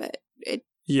randomness of it.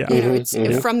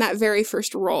 It's from that very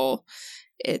first roll.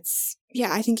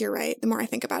 I think you're right. The more I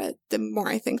think about it, the more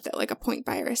I think that like a point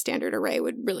buy or a standard array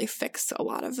would really fix a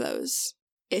lot of those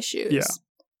issues.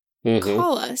 Yeah.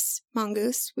 Call us,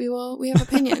 Mongoose. We have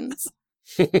opinions.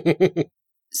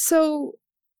 So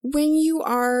when you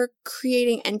are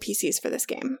creating NPCs for this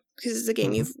game, because it's a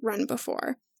game you've run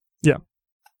before. Yeah.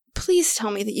 Please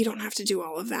tell me that you don't have to do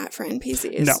all of that for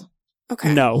NPCs. No.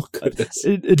 Okay. No.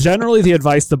 Generally, the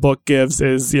advice the book gives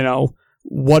is, you know,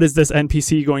 what is this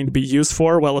NPC going to be used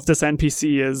for? Well, if this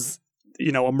NPC is,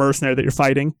 you know, a mercenary that you're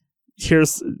fighting,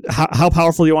 here's how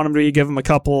powerful you want him to be. Give him a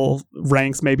couple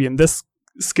ranks, maybe in this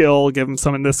skill, give him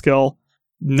some in this skill.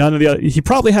 None of the other, he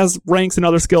probably has ranks in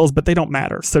other skills, but they don't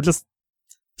matter. So just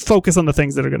focus on the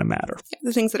things that are going to matter. Yeah,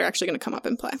 the things that are actually going to come up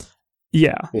in play.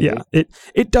 Yeah.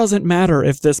 It doesn't matter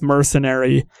if this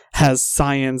mercenary has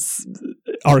science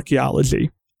archaeology,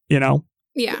 you know?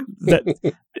 Yeah.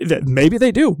 That maybe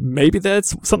they do. Maybe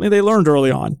that's something they learned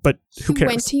early on, but who cares? He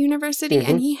went to university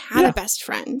and he had a best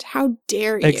friend. How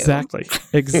dare you? Exactly.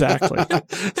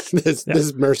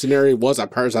 This mercenary was a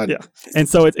person. Yeah. And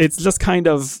so it's just kind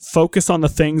of focus on the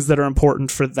things that are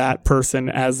important for that person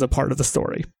as a part of the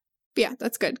story. Yeah,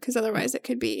 that's good, because otherwise it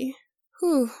could be,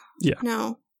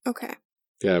 no. Okay.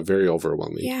 Yeah, very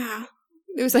overwhelming. Yeah.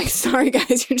 It was like, sorry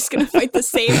guys, you're just going to fight the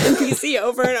same NPC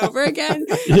over and over again.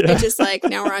 And just like,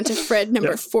 now we're on to Fred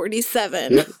number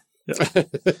 47.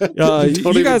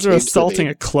 You guys are assaulting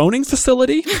a cloning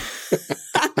facility?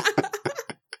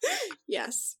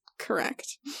 Yes,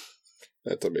 correct.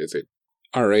 That's amazing.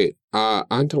 All right,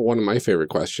 on to one of my favorite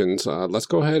questions. Let's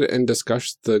go ahead and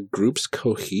discuss the group's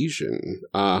cohesion.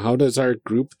 How does our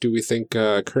group, do we think,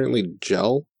 currently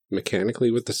gel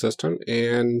mechanically with the system?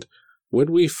 And would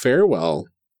we fare well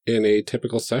in a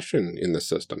typical session in the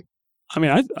system? I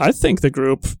mean, I think the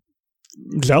group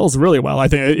gels really well. I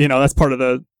think, that's part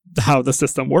of how the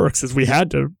system works, is we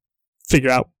had to figure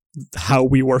out how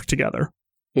we work together.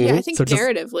 Yeah, I think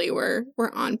narratively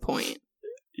we're on point.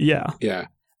 Yeah. Yeah.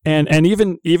 And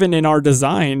even in our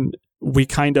design, we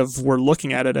kind of were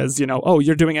looking at it as,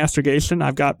 you're doing astrogation,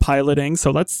 I've got piloting,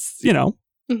 so let's,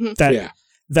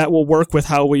 that will work with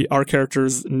how our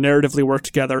characters narratively work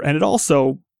together, and it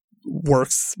also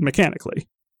works mechanically.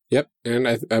 Yep, and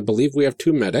I believe we have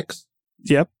 2 medics.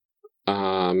 Yep.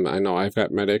 I know I've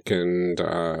got medic, and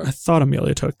I thought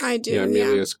Amelia took. I do. Yeah,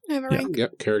 Amelia's. I have a rank.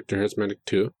 Yep, character has medic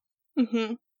too.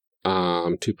 Mm-hmm.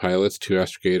 2 pilots, 2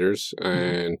 astrogators,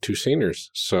 and 2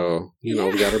 singers. So we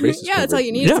got our bases. Yeah, that's all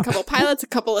you need. Is a couple pilots, a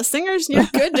couple of singers, and you're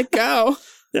good to go.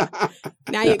 Yeah.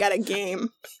 Now you got a game.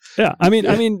 Yeah, I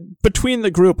mean, between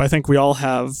the group, I think we all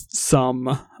have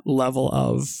some level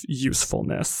of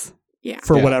usefulness. Yeah.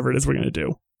 For whatever it is we're going to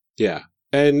do. Yeah.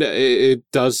 And it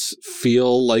does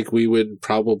feel like we would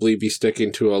probably be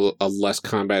sticking to a less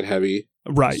combat heavy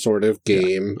sort of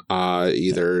game,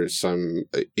 either some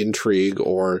intrigue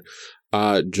or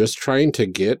just trying to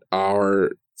get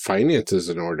our finances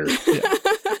in order. Yeah.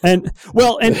 And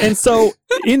so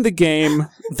in the game,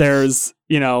 there's,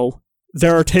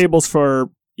 there are tables for,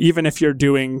 even if you're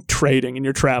doing trading and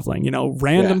you're traveling,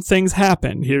 random things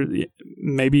happen. Here,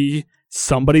 maybe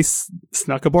somebody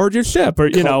snuck aboard your ship, or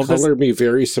color me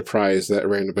very surprised that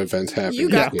random events happen. You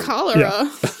got cholera.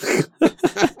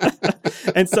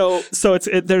 And so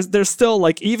there's still,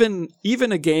 like, even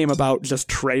a game about just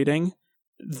trading,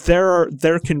 there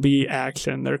can be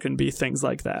action, there can be things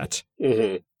like that.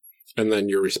 Mm-hmm. And then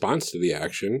your response to the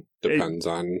action depends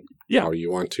on how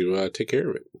you want to take care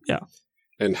of it. Yeah.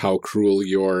 And how cruel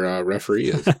your referee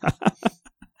is.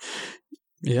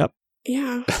 Yep.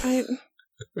 Yeah.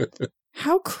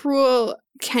 How cruel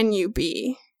can you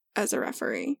be as a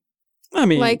referee? I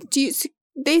mean, like,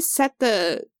 they set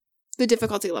the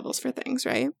difficulty levels for things,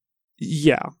 right?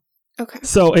 Yeah. Okay.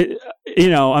 So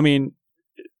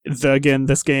again,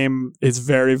 this game is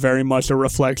very, very much a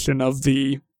reflection of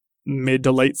the mid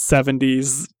to late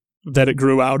 70s that it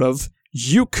grew out of.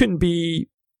 You can be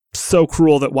so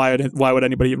cruel that why would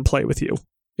anybody even play with you?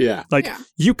 Yeah.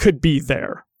 You could be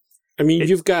there. I mean,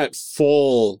 you've got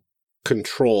full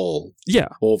control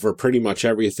over pretty much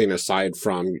everything aside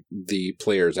from the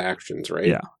player's actions,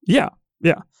 right? Yeah.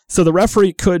 So the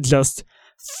referee could just,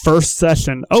 first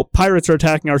session, pirates are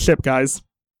attacking our ship, guys.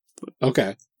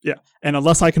 Okay. Yeah. And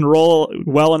unless I can roll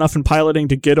well enough in piloting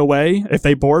to get away, if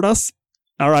they board us,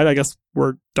 all right, I guess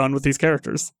we're done with these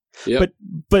characters. Yep.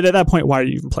 But at that point, why are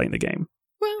you even playing the game?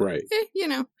 Well, right.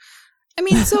 I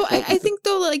mean, so I think,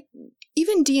 though, like,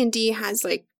 even D&D has,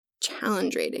 like,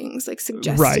 challenge ratings, like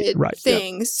suggested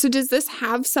things. Yep. So does this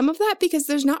have some of that? Because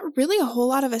there's not really a whole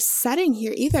lot of a setting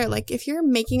here either. Like, if you're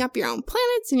making up your own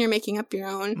planets and you're making up your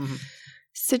own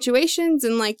situations,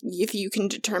 and, like, if you can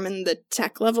determine the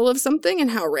tech level of something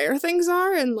and how rare things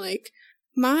are, and, like,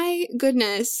 my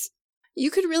goodness, you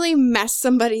could really mess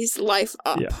somebody's life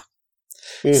up. Yeah.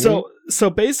 Mm-hmm. So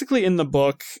basically in the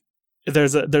book,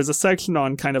 there's a section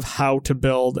on kind of how to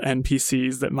build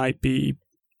NPCs that might be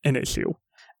an issue.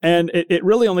 And it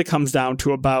really only comes down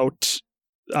to about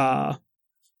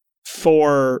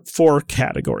four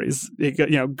categories.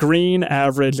 Green,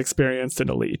 average, experienced, and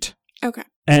elite. Okay.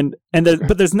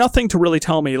 But there's nothing to really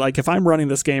tell me, like, if I'm running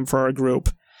this game for a group,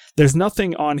 there's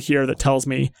nothing on here that tells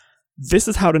me this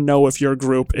is how to know if your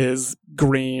group is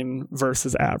green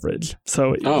versus average.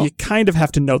 So you kind of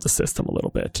have to know the system a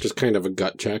little bit. Just kind of a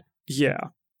gut check. Yeah.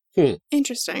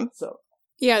 Interesting.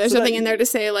 There's nothing in there to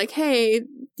say, like, hey,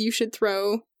 you should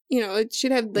throw, it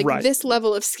should have, like, this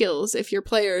level of skills if your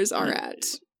players are at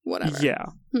whatever. Yeah.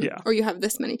 Yeah. Or you have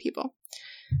this many people.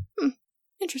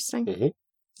 Interesting. Mm-hmm.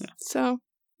 Yeah. So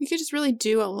you could just really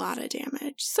do a lot of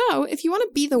damage. So if you want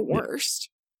to be the worst.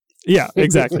 Yeah,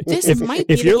 exactly. This might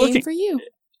be the game for you.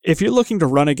 If you're looking to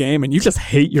run a game and you just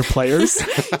hate your players.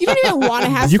 You don't even want to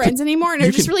have friends anymore, and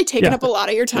they're just really taking up a lot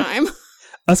of your time.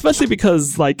 Especially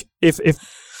because, like, if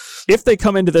they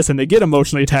come into this and they get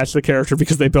emotionally attached to the character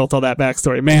because they built all that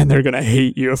backstory, man, they're going to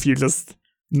hate you if you just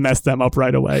mess them up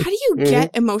right away. How do you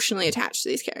get emotionally attached to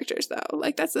these characters, though?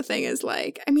 Like, that's the thing is,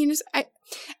 like, I mean, I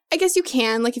guess you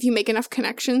can, like, if you make enough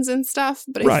connections and stuff,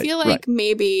 but I feel like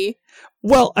maybe...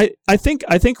 Well, I think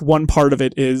one part of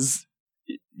it is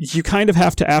you kind of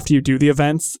have to, after you do the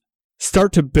events,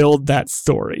 start to build that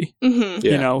story. Mm-hmm.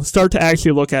 You know, start to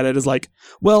actually look at it as like,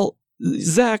 well,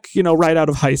 Zach, you know, right out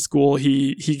of high school,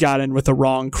 he got in with the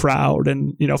wrong crowd.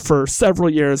 And, you know, for several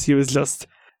years, he was just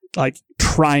like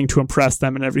trying to impress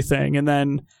them and everything. And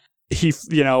then he,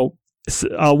 you know,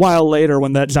 a while later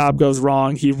when that job goes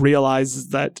wrong, he realizes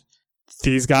that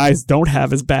these guys don't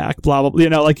have his back, blah, blah, blah. You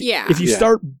know, like if you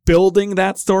start building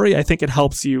that story, I think it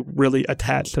helps you really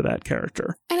attach to that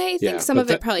character. And I think some of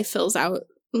it probably fills out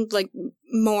like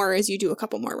more as you do a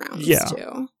couple more rounds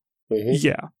too. Mm-hmm.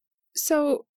 Yeah.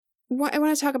 So I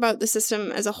want to talk about the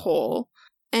system as a whole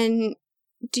and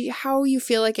how you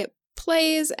feel like it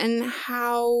plays and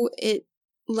how it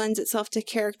lends itself to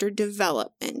character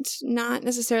development, not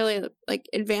necessarily like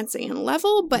advancing in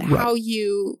level, but how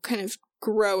you kind of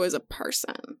grow as a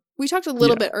person. We talked a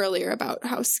little bit earlier about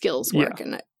how skills work,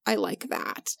 and I like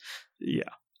that. Yeah.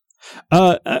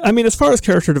 I mean, as far as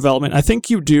character development, I think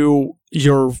you do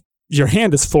your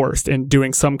hand is forced in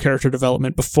doing some character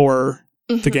development before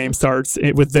the game starts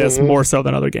with this more so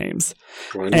than other games.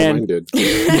 Well, I know mine did.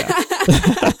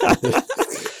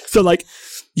 So like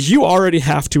you already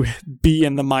have to be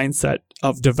in the mindset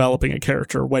of developing a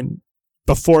character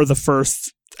before the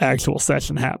first actual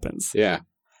session happens. Yeah.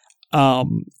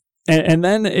 And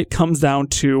then it comes down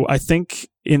to, I think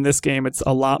in this game, it's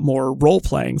a lot more role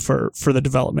playing for the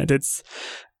development. It's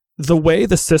the way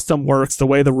the system works, the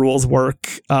way the rules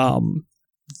work.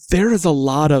 There is a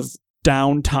lot of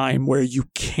downtime where you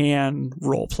can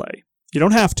role play. You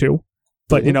don't have to,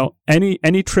 but you know,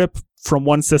 any trip from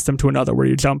one system to another where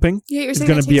you're jumping is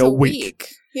going to be a week.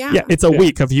 Yeah, it's a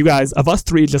week of us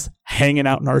three just hanging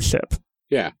out in our ship.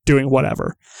 Yeah. Doing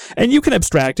whatever. And you can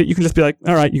abstract it. You can just be like,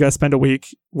 all right, you guys spend a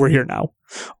week. We're here now.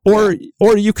 Or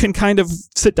you can kind of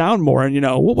sit down more and, you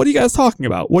know, what are you guys talking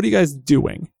about? What are you guys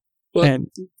doing? Well, and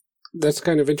that's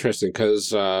kind of interesting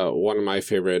because one of my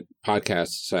favorite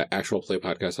podcasts, actual play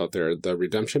podcasts out there, the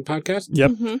Redemption podcast.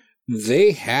 Yep. Mm-hmm.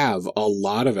 They have a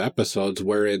lot of episodes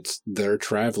where they're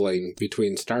traveling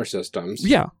between star systems.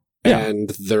 Yeah. And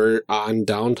they're on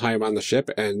downtime on the ship,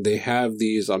 and they have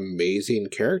these amazing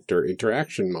character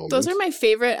interaction moments. Those are my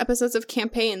favorite episodes of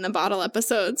Campaign, the bottle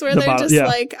episodes, where they're just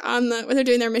like where they're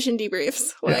doing their mission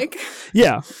debriefs. Like,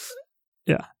 yeah,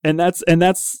 and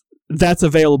that's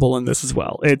available in this as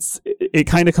well. It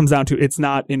kind of comes down to it's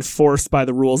not enforced by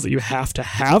the rules that you have to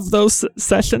have those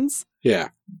sessions. Yeah,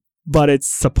 but it's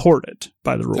supported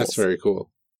by the rules. That's very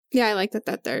cool. Yeah, I like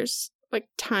that there's like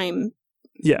time.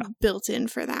 Built in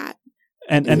for that.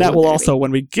 And that will also, when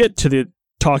we get to the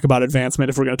talk about advancement,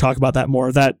 if we're going to talk about that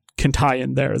more, that can tie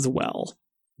in there as well.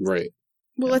 Right.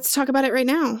 Well, let's talk about it right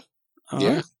now.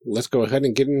 Yeah. Let's go ahead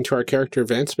and get into our character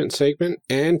advancement segment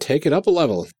and take it up a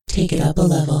level. Take it up a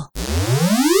level.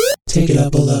 Take it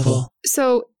up a level.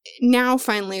 So now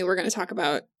finally we're going to talk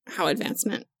about how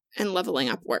advancement and leveling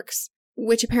up works,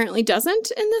 which apparently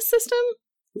doesn't in this system.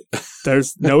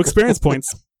 There's no experience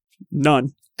points.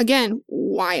 None. Again,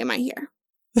 why am I here?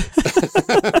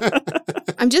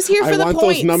 I'm just here for the points. I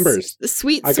want those numbers. The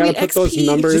sweet I gotta put XP. those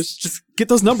numbers. Just get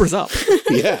those numbers up.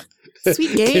 Yeah.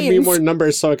 Sweet games. Give me more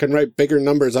numbers so I can write bigger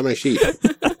numbers on my sheet.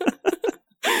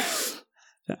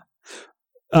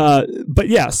 But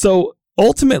yeah, so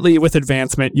ultimately with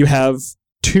advancement, you have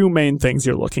two main things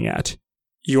you're looking at.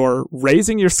 You're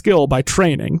raising your skill by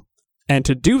training. And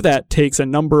to do that takes a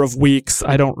number of weeks.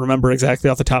 I don't remember exactly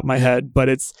off the top of my head, but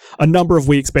it's a number of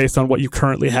weeks based on what you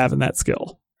currently have in that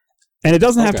skill. And it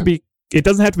doesn't have to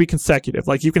be consecutive.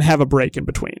 Like you can have a break in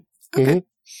between. Okay.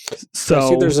 Mm-hmm. So I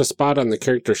see there's a spot on the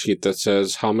character sheet that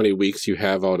says how many weeks you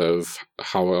have out of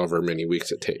however many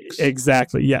weeks it takes.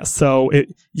 Exactly. Yes. So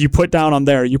you put down on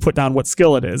there, you put down what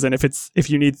skill it is. And if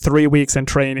you need 3 weeks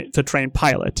to train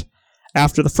pilot,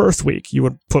 after the first week, you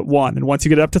would put 1. And once you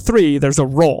get up to 3, there's a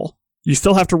roll. You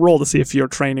still have to roll to see if your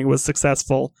training was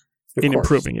successful in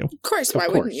improving you. Of course, why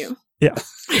wouldn't you? Yeah.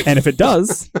 And if it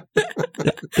does,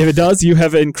 you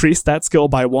have increased that skill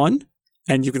by 1,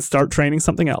 and you can start training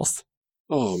something else.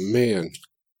 Oh man.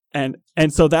 And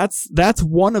so that's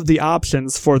one of the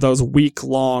options for those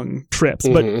week-long trips.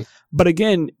 Mm-hmm. But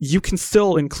again, you can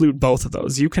still include both of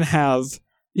those. You can have,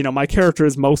 my character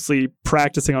is mostly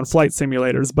practicing on flight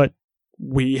simulators, but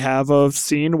we have a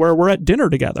scene where we're at dinner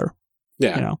together.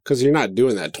 Yeah, because you're not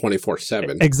doing that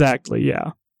 24/7. Exactly,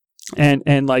 yeah.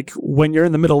 And like when you're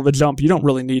in the middle of a jump, you don't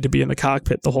really need to be in the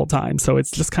cockpit the whole time. So it's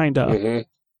just kind of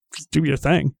just do your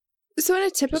thing. So in a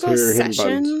typical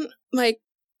session, like,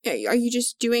 are you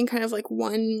just doing kind of like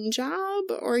one job,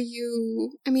 or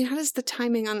how does the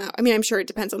timing on that? I mean, I'm sure it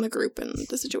depends on the group and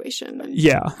the situation. And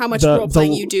how much role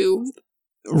playing you do.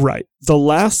 Right. The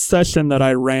last session that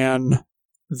I ran,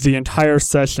 the entire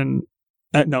session.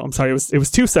 No, I'm sorry. It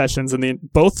was 2 sessions, and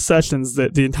both sessions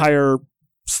the entire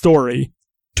story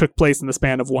took place in the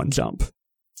span of 1 jump.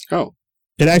 Oh.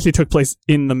 It actually took place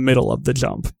in the middle of the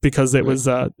jump because it was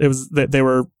that they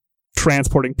were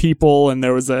transporting people, and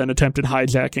there was an attempted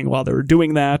hijacking while they were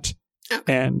doing that.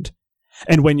 Okay. And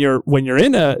when you're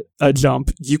in a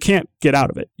jump, you can't get out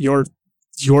of it. You're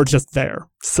just there.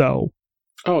 So.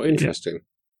 Oh, interesting.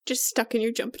 Just stuck in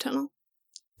your jump tunnel.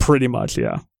 Pretty much,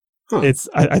 yeah. Huh.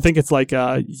 I think it's like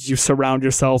you surround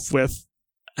yourself with.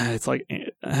 It's like,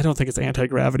 I don't think it's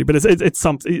anti-gravity, but it's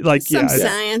something like some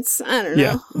science. I don't know.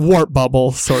 Yeah, warp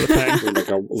bubble sort of thing.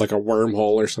 like a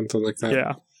wormhole or something like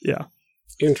that. Yeah.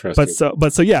 Interesting.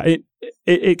 But so yeah,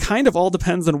 it kind of all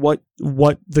depends on what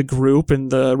the group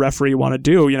and the referee want to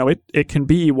do. You know, it can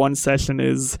be one session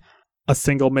is a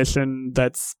single mission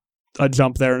that's a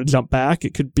jump there and a jump back.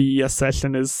 It could be a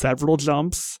session is several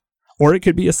jumps, or it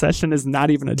could be a session is not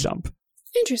even a jump.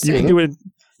 Interesting.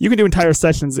 You can do entire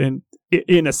sessions in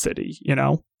a city, you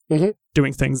know,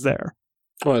 doing things there.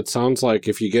 Well, it sounds like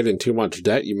if you get in too much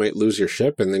debt, you might lose your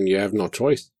ship, and then you have no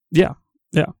choice. Yeah.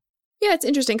 Yeah, it's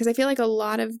interesting because I feel like a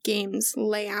lot of games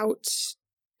lay out,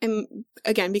 and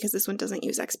again, because this one doesn't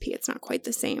use XP, it's not quite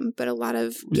the same, but a lot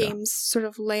of games sort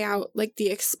of lay out like the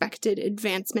expected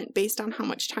advancement based on how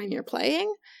much time you're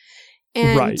playing.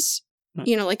 And,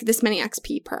 you know, like this many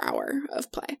XP per hour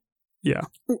of play. Yeah.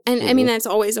 And I mean, that's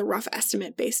always a rough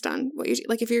estimate based on what you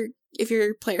like. If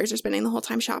your players are spending the whole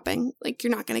time shopping, like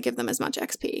you're not going to give them as much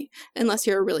XP unless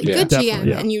you're a really good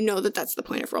GM and you know that that's the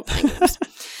point of role playing games.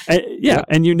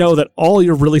 And you know that all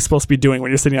you're really supposed to be doing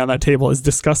when you're sitting on that table is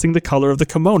discussing the color of the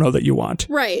kimono that you want.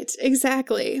 Right.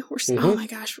 Exactly. Oh my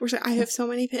gosh, I have so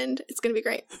many pinned. It's going to be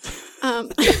great.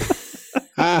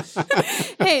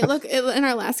 Hey, look, in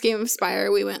our last game of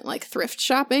Spire, we went like thrift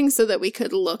shopping so that we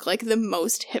could look like the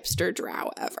most hipster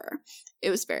drow ever. It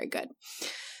was very good.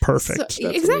 Perfect. So,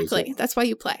 exactly. Amazing. That's why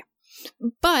you play.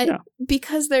 But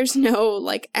because there's no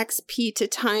like XP to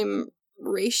time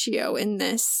ratio in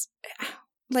this,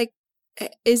 like,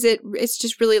 it's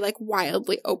just really like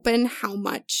wildly open how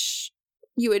much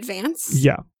you advance?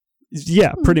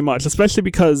 Yeah, pretty much. Especially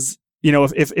because, you know,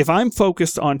 if I'm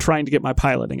focused on trying to get my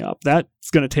piloting up,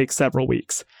 that's going to take several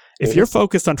weeks. If you're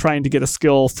focused on trying to get a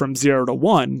skill from 0 to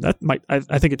 1,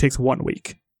 I think it takes 1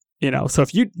 week. You know, so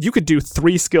if you could do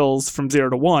 3 skills from 0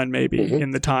 to 1, maybe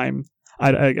in the time.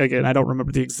 I don't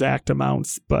remember the exact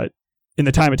amounts, but in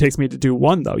the time it takes me to do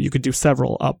 1, though, you could do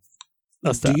several up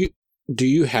a step. Do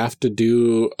you have to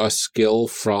do a skill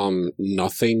from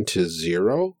nothing to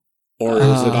 0? Or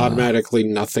is it automatically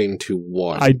nothing to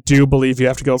 1? I do believe you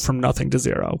have to go from nothing to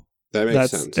 0. That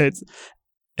makes sense.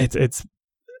 It's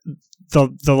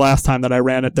the last time that I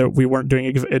ran it, that we weren't doing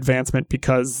advancement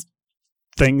because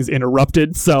things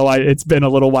interrupted. So it's been a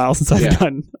little while since I've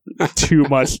done too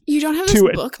much. You don't have this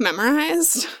book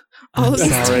memorized? I'm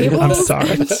sorry. I'm sorry.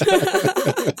 It's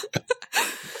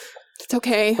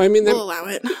okay. I mean, we'll allow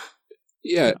it.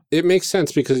 Yeah, it makes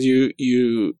sense because you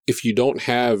if you don't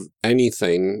have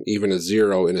anything, even a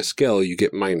 0 in a skill, you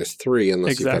get -3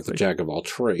 unless you've got the jack of all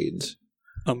trades.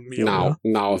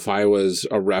 Now, if I was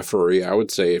a referee, I would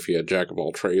say if you had jack of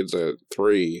all trades at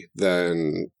 3,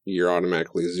 then you're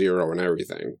automatically 0 in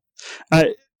everything.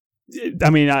 I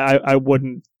mean, I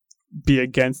wouldn't be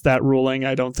against that ruling.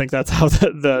 I don't think that's how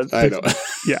I know.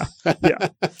 Yeah.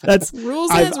 That's rules.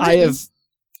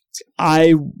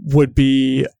 I would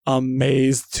be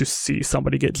amazed to see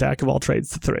somebody get jack of all trades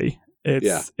to 3.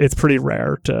 It's pretty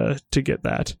rare to get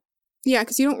that. Yeah,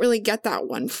 because you don't really get that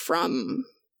one from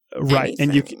right,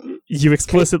 anything. and you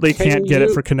explicitly can't get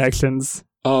it for connections.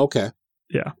 Oh, okay.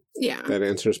 Yeah. That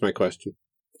answers my question.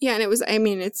 Yeah, and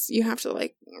it's you have to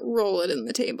like roll it in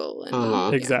the table.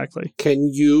 And, Exactly.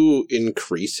 Can you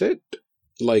increase it?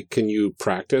 Like, can you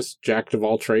practice jack of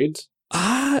all trades?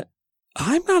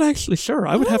 I'm not actually sure.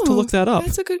 I would have to look that up.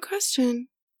 That's a good question.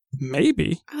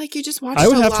 Maybe. Like you just watched a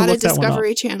lot of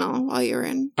Discovery Channel while you were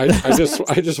in. I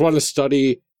just want to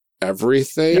study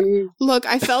everything. Yeah. Look,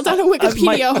 I fell down a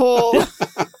Wikipedia hole.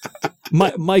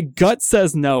 My gut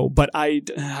says no, but I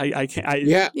can't.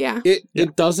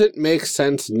 It doesn't make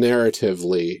sense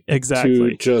narratively.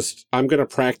 Exactly. I'm going to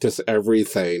practice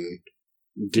everything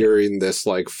during this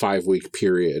like 5-week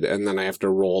period, and then I have to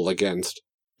roll against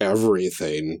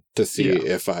everything to see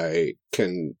if I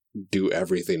can do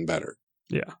everything better.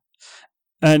 Yeah.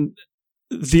 And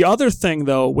The other thing,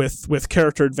 though, with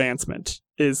character advancement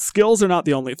is skills are not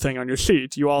the only thing on your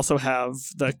sheet. You also have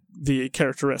the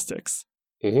characteristics.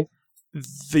 Mm-hmm.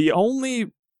 The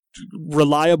only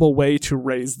reliable way to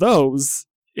raise those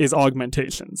is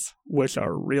augmentations, which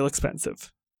are real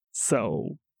expensive.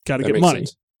 So, got to get money.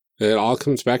 Sense. It all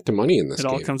comes back to money in this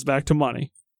game. It all comes back to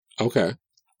money. Okay.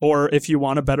 Or if you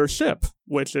want a better ship,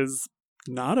 which is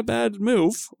not a bad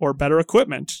move, or better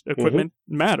equipment. Equipment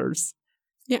matters.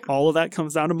 Yeah. All of that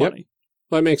comes down to money.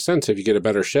 Well, it makes sense. If you get a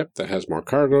better ship that has more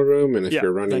cargo room, and if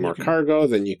you're running more cargo,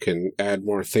 then you can add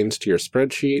more things to your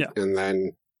spreadsheet, and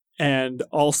then... And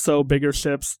also, bigger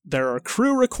ships, there are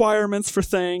crew requirements for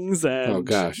things, and oh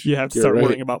gosh, you have to start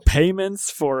worrying about payments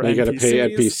for NPCs. You got to pay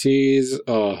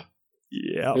NPCs.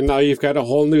 Yeah. And now you've got a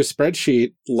whole new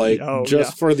spreadsheet,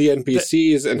 for the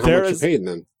NPCs and how much you're paying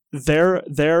them.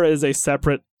 There is a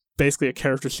separate, basically a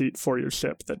character sheet for your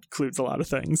ship that includes a lot of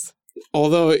things.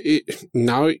 Although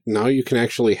now you can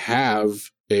actually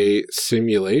have a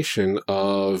simulation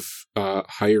of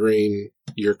hiring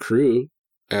your crew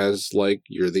as like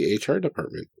you're the HR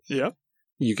department. Yeah.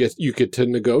 You get to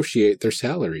negotiate their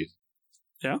salaries.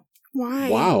 Yeah. Why?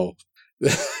 Wow.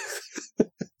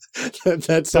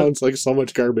 that sounds like so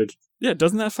much garbage. Yeah,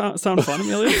 doesn't that sound fun,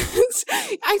 Amelia?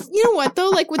 You know what though?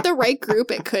 Like with the right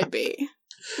group, it could be.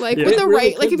 Like with the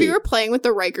right, like if you were playing with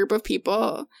the right group of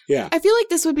people. Yeah. I feel like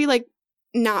this would be like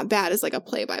not bad as like a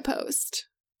play by post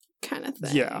kind of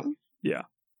thing. Yeah. Yeah.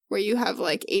 Where you have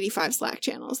like 85 Slack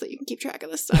channels that you can keep track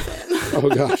of this stuff in. Oh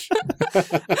gosh.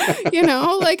 You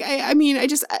know, like I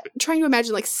just trying to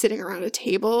imagine like sitting around a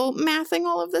table mathing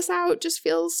all of this out just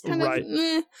feels kind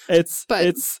of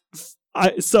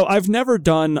So I've never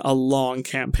done a long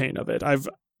campaign of it. I've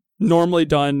normally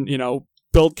done,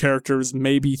 build characters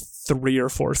maybe 3 or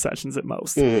 4 sessions at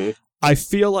most. Mm-hmm. I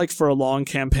feel like for a long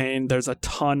campaign, there's a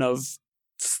ton of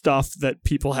stuff that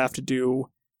people have to do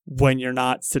when you're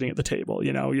not sitting at the table.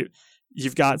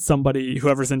 You've got somebody,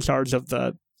 whoever's in charge of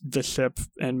the ship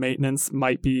and maintenance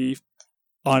might be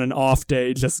on an off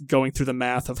day just going through the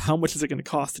math of how much is it going to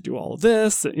cost to do all of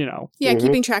this, Yeah,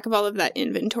 keeping track of all of that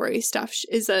inventory stuff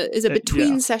is a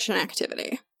between session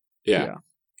activity. Yeah.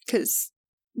 Because,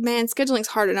 man, scheduling's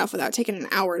hard enough without taking an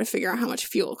hour to figure out how much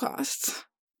fuel costs.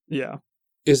 Yeah.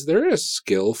 Is there a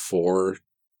skill for,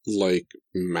 like,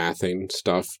 mathing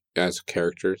stuff as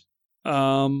characters?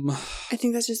 I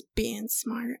think that's just being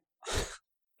smart.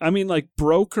 I mean, like,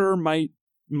 broker might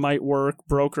work.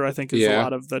 Broker, I think, is a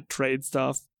lot of the trade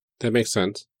stuff. That makes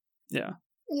sense. Yeah.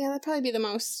 Yeah, that'd probably be the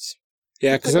most...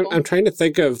 Yeah, because I'm trying to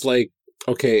think of, like,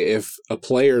 okay, if a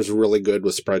player's really good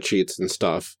with spreadsheets and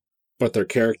stuff, but their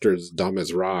character's dumb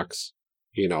as rocks,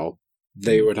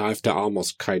 they would have to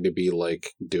almost kind of be,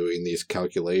 like, doing these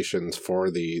calculations for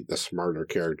the smarter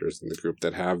characters in the group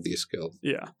that have these skills.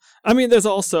 Yeah. I mean, there's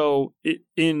also,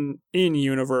 in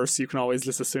universe, you can always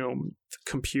just assume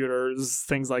computers,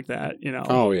 things like that,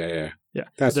 Oh, yeah. Yeah.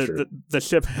 That's true. The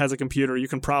ship has a computer. You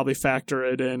can probably factor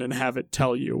it in and have it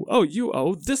tell you, oh, you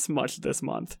owe this much this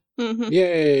month. Mm-hmm.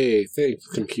 Yay. Thanks,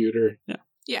 computer. Yeah.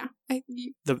 Yeah.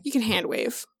 You can hand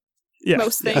wave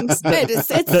most things. It's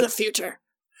the future.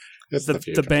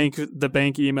 The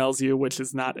bank emails you, which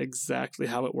is not exactly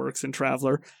how it works in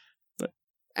Traveler. But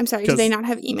I'm sorry, do they not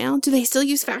have email? Do they still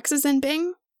use faxes in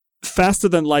Bing? Faster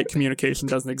than light communication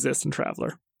doesn't exist in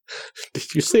Traveler.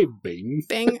 Did you say Bing?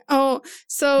 Bing. Oh,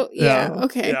 so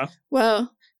okay. Yeah.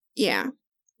 Well, yeah.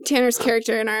 Tanner's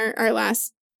character in our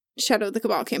last Shadow of the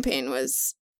Cabal campaign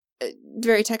was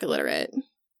very tech illiterate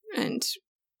and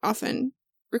often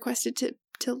requested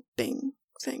to Bing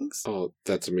things. Oh,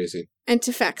 that's amazing. And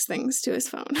to fax things to his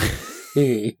phone.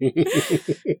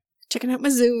 Checking out my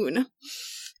Zune.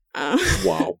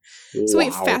 Wow. So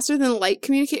wait, faster than light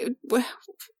communicate?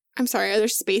 I'm sorry, are there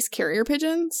space carrier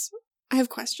pigeons? I have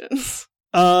questions.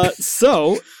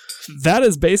 So that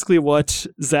is basically what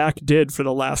Zach did for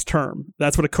the last term.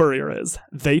 That's what a courier is.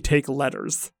 They take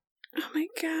letters. Oh my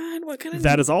god, what kind of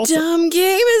dumb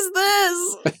game is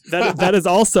this? That is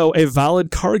also a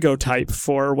valid cargo type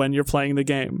for when you're playing the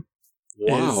game.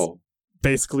 Wow.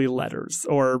 Basically letters.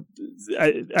 Or,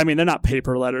 I mean, they're not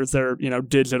paper letters. They're,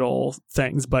 digital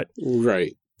things. But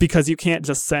right, because you can't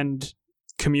just send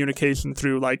communication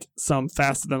through, like, some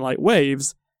faster than light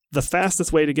waves, the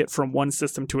fastest way to get from one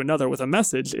system to another with a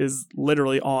message is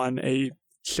literally on a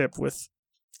ship with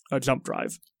a jump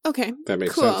drive. Okay. That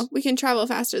makes cool. sense. We can travel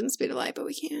faster than the speed of light, but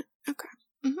we can't. Okay.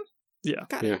 Mm-hmm. Yeah.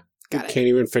 Got it. Can't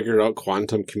even figure out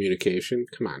quantum communication.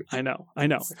 Come on. I know.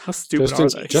 How stupid are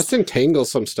they? Just entangle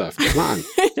some stuff. Come on.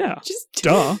 Yeah.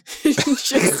 Duh.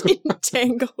 Just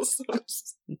entangle some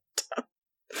stuff.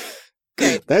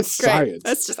 Great. That's Great. science.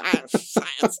 That's just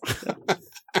science.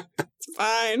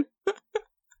 fine.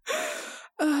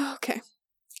 Okay.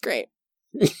 Great.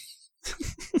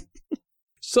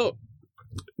 So,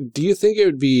 do you think it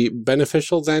would be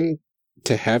beneficial then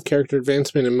to have character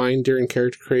advancement in mind during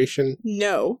character creation?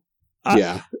 No.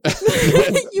 Yeah.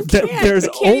 You can't. There's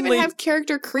You can't only- even have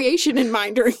character creation in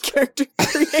mind during character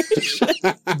creation.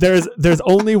 There's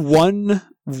only one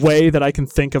way that I can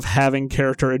think of having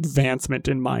character advancement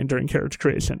in mind during character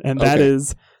creation, and that Okay.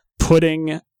 is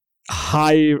putting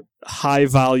high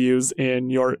values in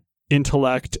your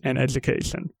intellect and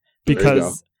education, There you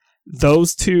because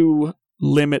those two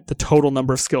limit the total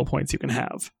number of skill points you can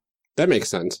have. That makes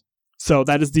sense. So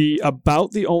that is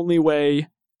about the only way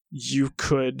you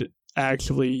could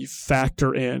actually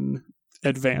factor in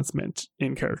advancement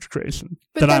in character creation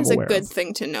But that I'm that's a aware good of.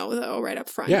 thing to know, though, right up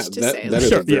front. Yeah, to that say, is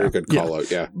Sure, a very yeah, good yeah. call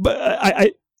out, yeah. But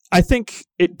I think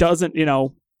it doesn't,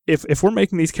 if we're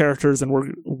making these characters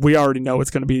and we already know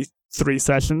it's going to be 3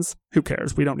 sessions, who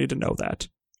cares? We don't need to know that.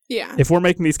 yeah. If we're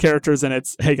making these characters and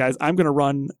it's, hey guys, I'm going to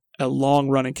run a long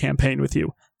running campaign with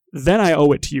you, then I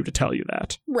owe it to you to tell you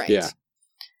that. Right. Yeah.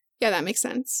 Yeah, that makes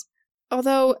sense.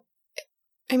 Although,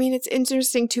 I mean, it's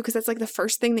interesting, too, because that's like the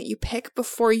first thing that you pick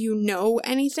before you know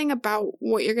anything about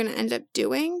what you're going to end up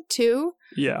doing, too.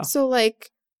 Yeah. So, like,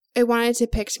 I wanted to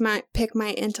pick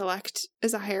my intellect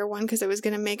as a higher one because I was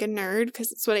going to make a nerd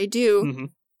because it's what I do. Hmm.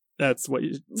 That's what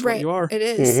you Right. are. It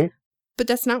is. Mhm. But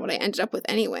that's not what I ended up with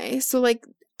anyway. So, like,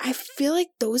 I feel like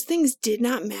those things did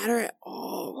not matter at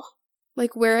all.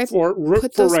 Like, where I For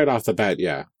put those right off the bat,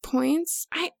 yeah. points,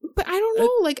 but I don't know.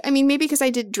 Like, I mean, maybe because I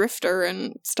did Drifter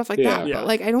and stuff like that. Yeah. But,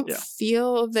 like, I don't Yeah.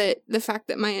 feel that the fact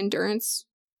that my endurance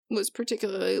was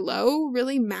particularly low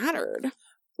really mattered.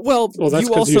 Well, Well, that's you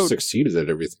because also, you succeeded at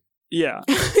everything. yeah.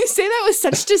 I say that with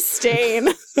such disdain.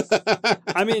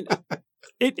 I mean,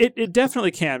 it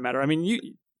definitely can matter. I mean,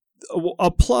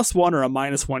 a +1 or a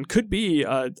 -1 could be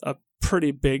a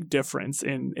pretty big difference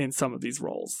in some of these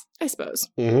roles. I suppose.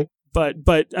 Mhm.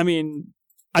 But I mean,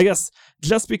 I guess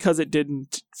just because it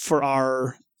didn't for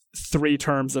our 3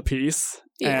 terms apiece,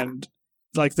 Yeah. and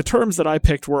like the terms that I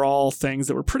picked were all things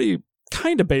that were pretty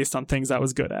kind of based on things I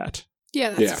was good at Yeah,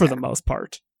 that's Yeah. for fair. the most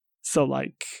part. So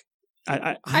like,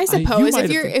 I suppose might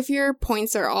if your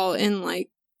points are all in like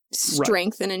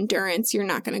strength and endurance, you're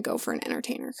not going to go for an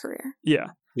entertainer career. yeah.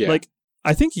 Yeah. Like,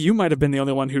 I think you might have been the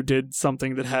only one who did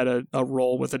something that had a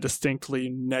role with a distinctly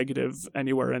negative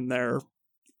anywhere in there.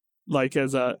 Like I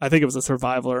think it was a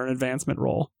survival or an advancement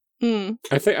role. Mm.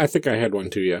 I think I had one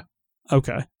too, yeah.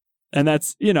 Okay. And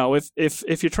that's,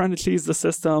 if you're trying to cheese the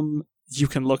system, you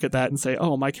can look at that and say,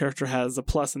 oh, my character has a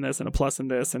plus in this and a plus in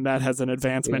this, and that has an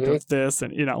advancement Mhm. of this,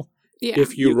 and Yeah.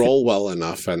 If you You roll well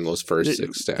enough on those first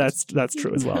 6 stats. that's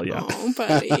true as well, yeah. Oh,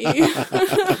 buddy.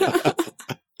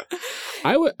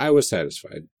 I was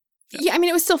satisfied. Yeah, I mean,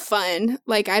 it was still fun.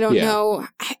 Like, I don't Yeah. know.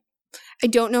 I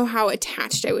don't know how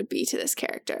attached I would be to this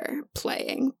character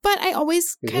playing, but I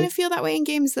always kind of feel that way in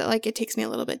games that, like, it takes me a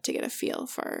little bit to get a feel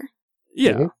for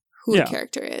Yeah. Mhm. who Yeah. the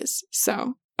character is.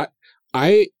 So,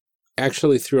 I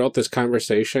actually, throughout this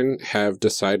conversation, have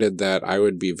decided that I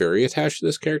would be very attached to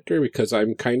this character because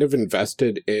I'm kind of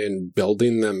invested in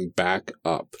building them back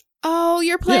up. oh,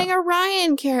 you're playing a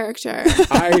Ryan character.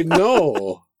 I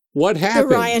know. What The happened?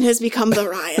 Ryan has become the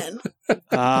Ryan.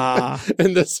 Ah.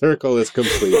 And the circle is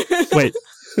complete. Wait.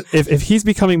 If he's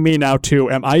becoming me now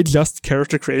too, am I just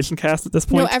character creation cast at this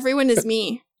No, point? everyone is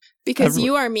me. Because Everyone-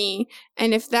 you are me,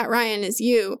 and if that Ryan is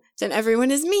you, then everyone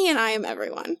is me, and I am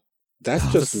everyone. That's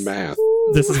Oh, just this- math.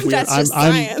 This is weird. That's just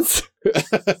I'm- science.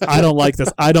 I don't like this.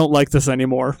 I don't like this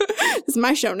anymore. It's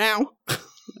my show now.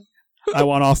 I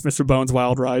want off Mr. Bones'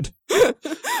 wild ride.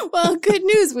 Well, good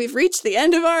news. We've reached the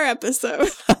end of our episode.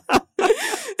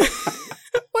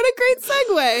 What a great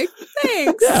segue.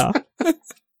 Thanks. Yeah.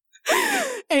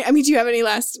 I mean, do you have any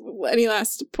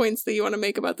last points that you want to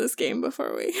make about this game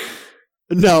before we?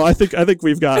 No, I think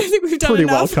we've got I think we've done pretty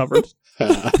enough. well covered.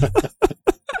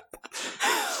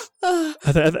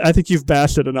 I think you've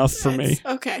bashed it enough for me.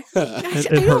 Okay. It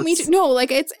I don't mean hurts. to. No,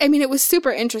 like it was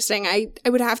super interesting. I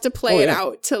would have to play Oh, it yeah.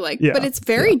 out to like, Yeah, but it's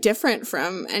very different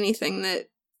from anything that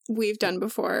we've done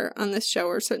before on this show,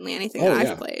 or certainly anything that Oh, I've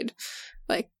yeah. played.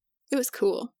 Like, it was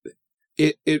cool.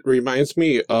 It reminds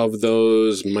me of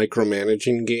those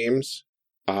micromanaging games,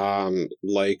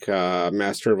 like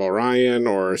Master of Orion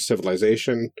or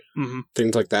Civilization, Mhm.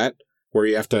 things like that, where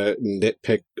you have to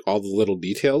nitpick all the little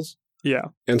details Yeah.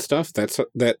 and stuff. That's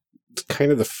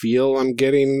kind of the feel I'm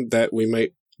getting that we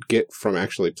might get from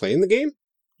actually playing the game.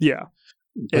 Yeah.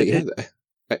 But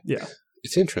Yeah.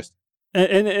 it's interesting.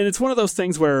 And it's one of those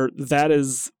things where that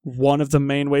is one of the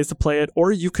main ways to play it,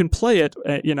 or you can play it,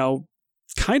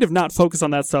 kind of not focus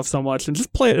on that stuff so much and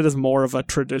just play it as more of a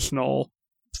traditional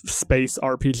space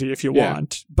RPG if you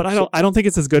want. But I don't think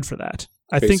it's as good for that.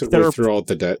 I think there are through all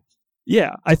the debt.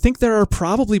 Yeah, I think there are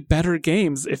probably better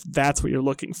games if that's what you're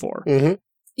looking for. Mm-hmm.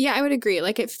 Yeah, I would agree.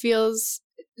 Like, it feels...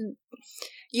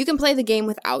 You can play the game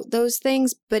without those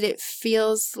things, but it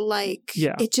feels like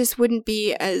it just wouldn't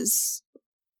be as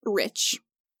rich.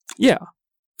 Yeah.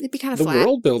 It'd be kind of the flat. The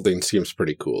world building seems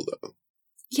pretty cool, though.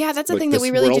 Yeah, that's the thing that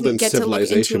we really didn't get to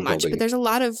look into much. Building. But there's a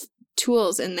lot of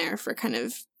tools in there for kind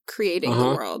of creating the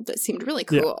world that seemed really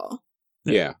cool.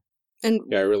 Yeah. And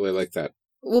I really like that.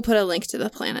 We'll put a link to the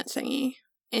planet thingy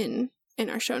in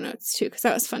our show notes, too, because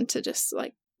that was fun to just,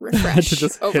 like, refresh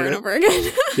over and over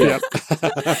again. Yeah.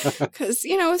 Because,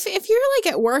 you know, if you're,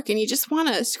 like, at work and you just want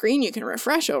a screen you can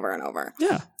refresh over and over.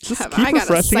 Yeah. Just I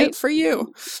got a site for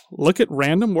you. Look at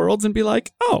random worlds and be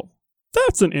like, oh,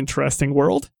 that's an interesting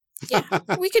world. Yeah.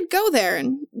 We could go there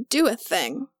and do a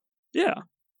thing. Yeah.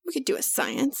 We could do a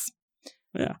science.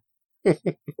 Yeah.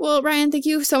 Well, Ryan, thank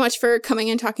you so much for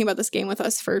coming and talking about this game with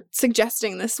us, for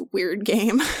suggesting this weird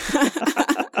game.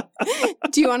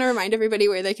 Do you want to remind everybody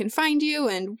where they can find you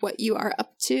and what you are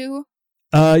up to?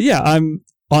 Yeah, I'm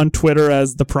on Twitter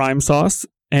as the Prime Sauce,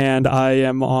 and I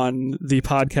am on the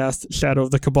podcast Shadow of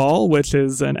the Cabal, which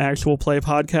is an actual play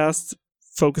podcast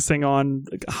focusing on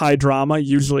high drama,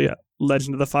 usually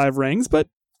Legend of the Five Rings, but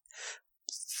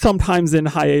sometimes in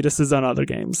hiatuses on other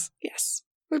games. Yes,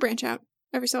 we branch out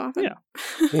every so often. Yeah.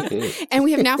 And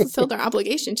we have now fulfilled our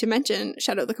obligation to mention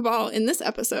Shadow of the Cabal in this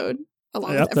episode,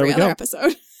 along with every there we other go.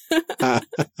 episode.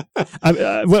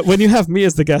 When you have me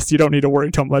as the guest, you don't need to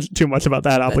worry too much about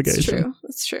that obligation.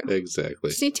 That's true. Exactly.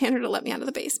 Just need Tanner to let me out of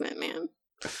the basement, man.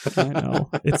 I know.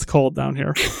 It's cold down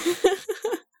here.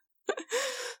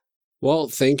 Well,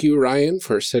 thank you, Ryan,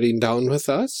 for sitting down with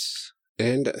us.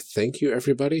 And thank you,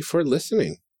 everybody, for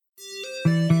listening.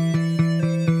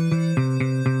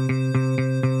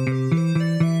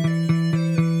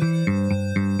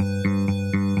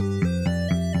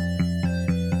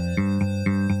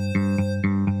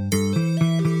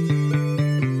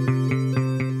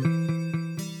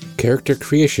 Character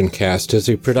Creation Cast is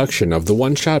a production of the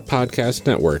One Shot Podcast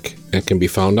Network and can be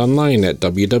found online at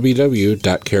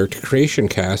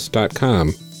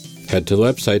www.charactercreationcast.com. Head to the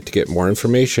website to get more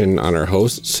information on our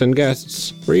hosts and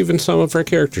guests, or even some of our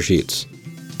character sheets.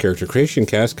 Character Creation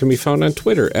Cast can be found on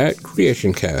Twitter at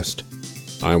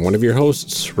CreationCast. I'm one of your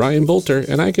hosts, Ryan Bolter,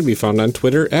 and I can be found on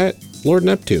Twitter at Lord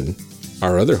Neptune.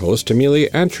 Our other host, Amelia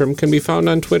Antrim, can be found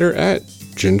on Twitter at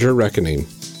Ginger Reckoning.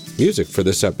 Music for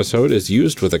this episode is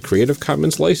used with a Creative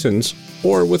Commons license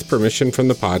or with permission from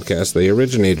the podcast they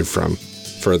originated from.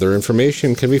 Further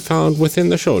information can be found within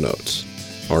the show notes.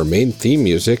 Our main theme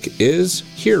music is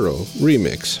Hero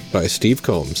Remix by Steve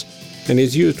Combs and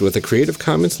is used with a Creative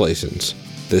Commons license.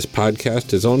 This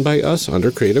podcast is owned by us under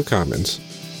Creative Commons.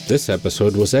 This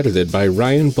episode was edited by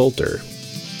Ryan Bolter.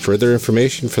 Further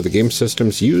information for the game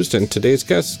systems used and today's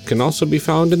guests can also be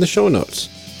found in the show notes.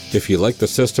 If you like the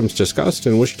systems discussed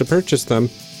and wish to purchase them,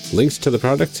 links to the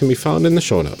products can be found in the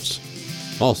show notes.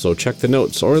 Also, check the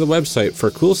notes or the website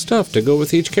for cool stuff to go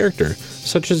with each character,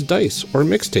 such as dice or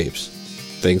mixtapes.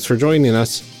 Thanks for joining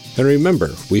us, and remember,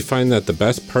 we find that the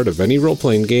best part of any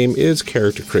role-playing game is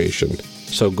character creation.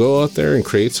 So go out there and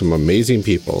create some amazing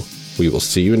people. We will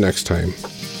see you next time.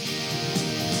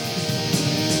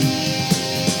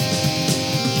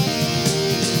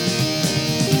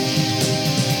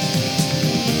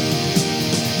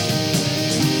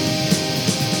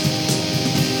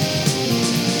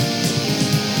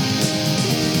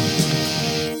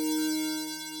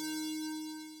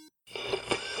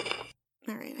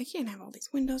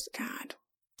 Windows, God.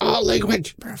 All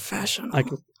language. Professional.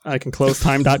 I can close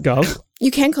time.gov. You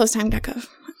can close time.gov.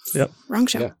 Yep. Wrong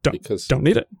show. Yeah, don't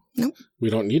need it. Nope. We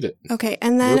don't need it. Okay,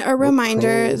 and then a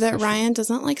reminder that Ryan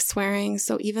doesn't like swearing,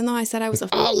 so even though I said I was a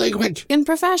all language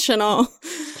professional,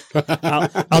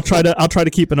 I'll try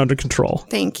to keep it under control.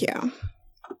 Thank you.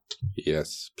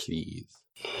 Yes, please.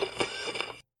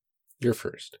 You're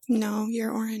first. No,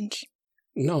 you're orange.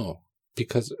 No.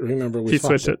 Because remember we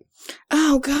switched it.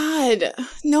 Oh God.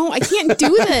 No, I can't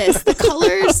do this. The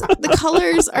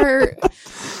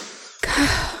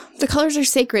colors are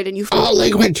sacred and you all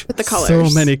language with the colors. So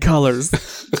many colors.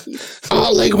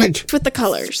 All language with the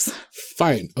colors.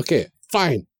 Fine. Okay.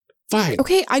 Fine.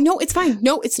 Okay, I know it's fine.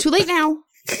 No, it's too late now.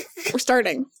 We're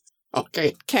starting.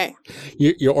 Okay.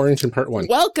 You're orange in part 1.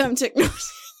 Welcome to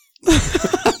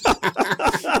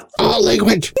all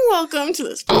language. Welcome to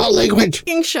this all language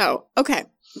show. Okay.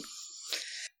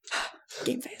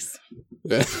 Game face.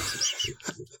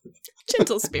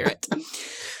 Gentle spirit.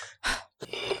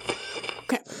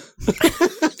 Okay.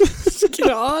 Get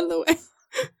it all out of the way.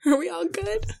 Are we all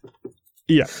good?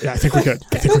 Yeah, I think we're good.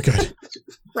 I think we're good.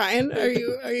 Ryan, are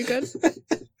you good?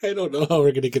 I don't know how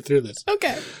we're going to get through this.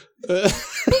 Okay.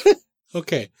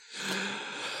 Okay.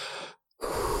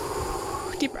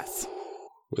 Deep breaths.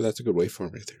 Well, that's a good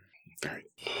waveform right there. All right.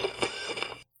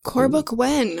 Core book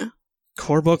when?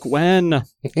 Core book when?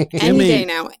 Any day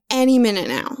now. Any minute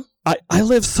now. I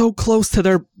live so close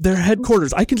to their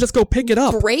headquarters. I can just go pick it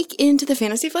up. Break into the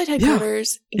Fantasy Flight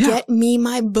headquarters. Yeah. Get me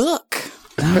my book.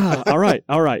 All right.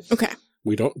 Okay.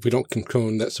 We don't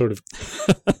condone that sort of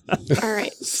All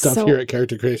right. stuff here at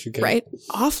Character Creation Camp. Right?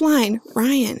 Offline,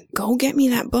 Ryan, go get me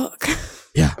that book.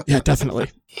 Yeah,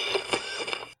 definitely.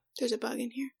 There's a bug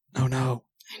in here. Oh no.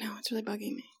 I know, it's really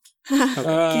bugging me.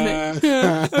 Okay.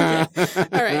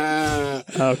 All right.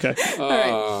 Okay. All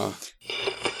right.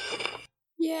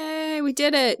 Yay, we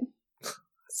did it.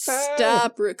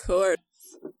 Stop record.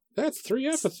 That's 3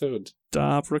 episodes.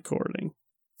 Stop recording.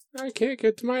 I can't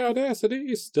get to my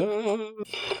Audacity. Stop.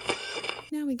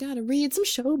 Now we gotta read some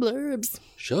show blurbs.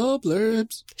 Show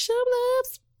blurbs. Show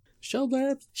blurbs. Show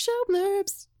blurbs. Show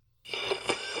blurbs.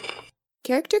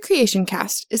 Character Creation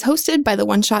Cast is hosted by the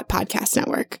One Shot Podcast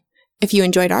Network. If you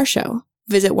enjoyed our show,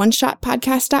 visit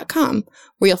oneshotpodcast.com,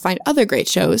 where you'll find other great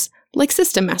shows like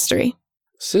System Mastery.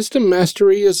 System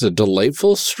Mastery is a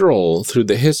delightful stroll through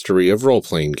the history of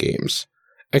role-playing games.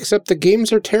 Except the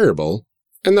games are terrible,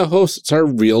 and the hosts are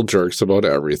real jerks about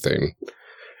everything.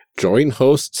 Join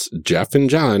hosts Jeff and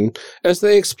John as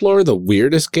they explore the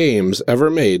weirdest games ever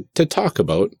made to talk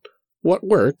about what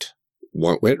worked,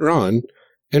 what went wrong,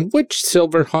 and which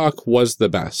Silverhawk was the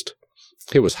best.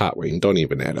 It was Hot Wing, don't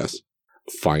even add us.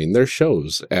 Find their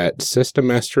shows at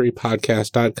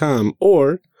systemmasterypodcast.com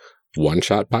or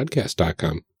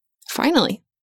oneshotpodcast.com. Finally,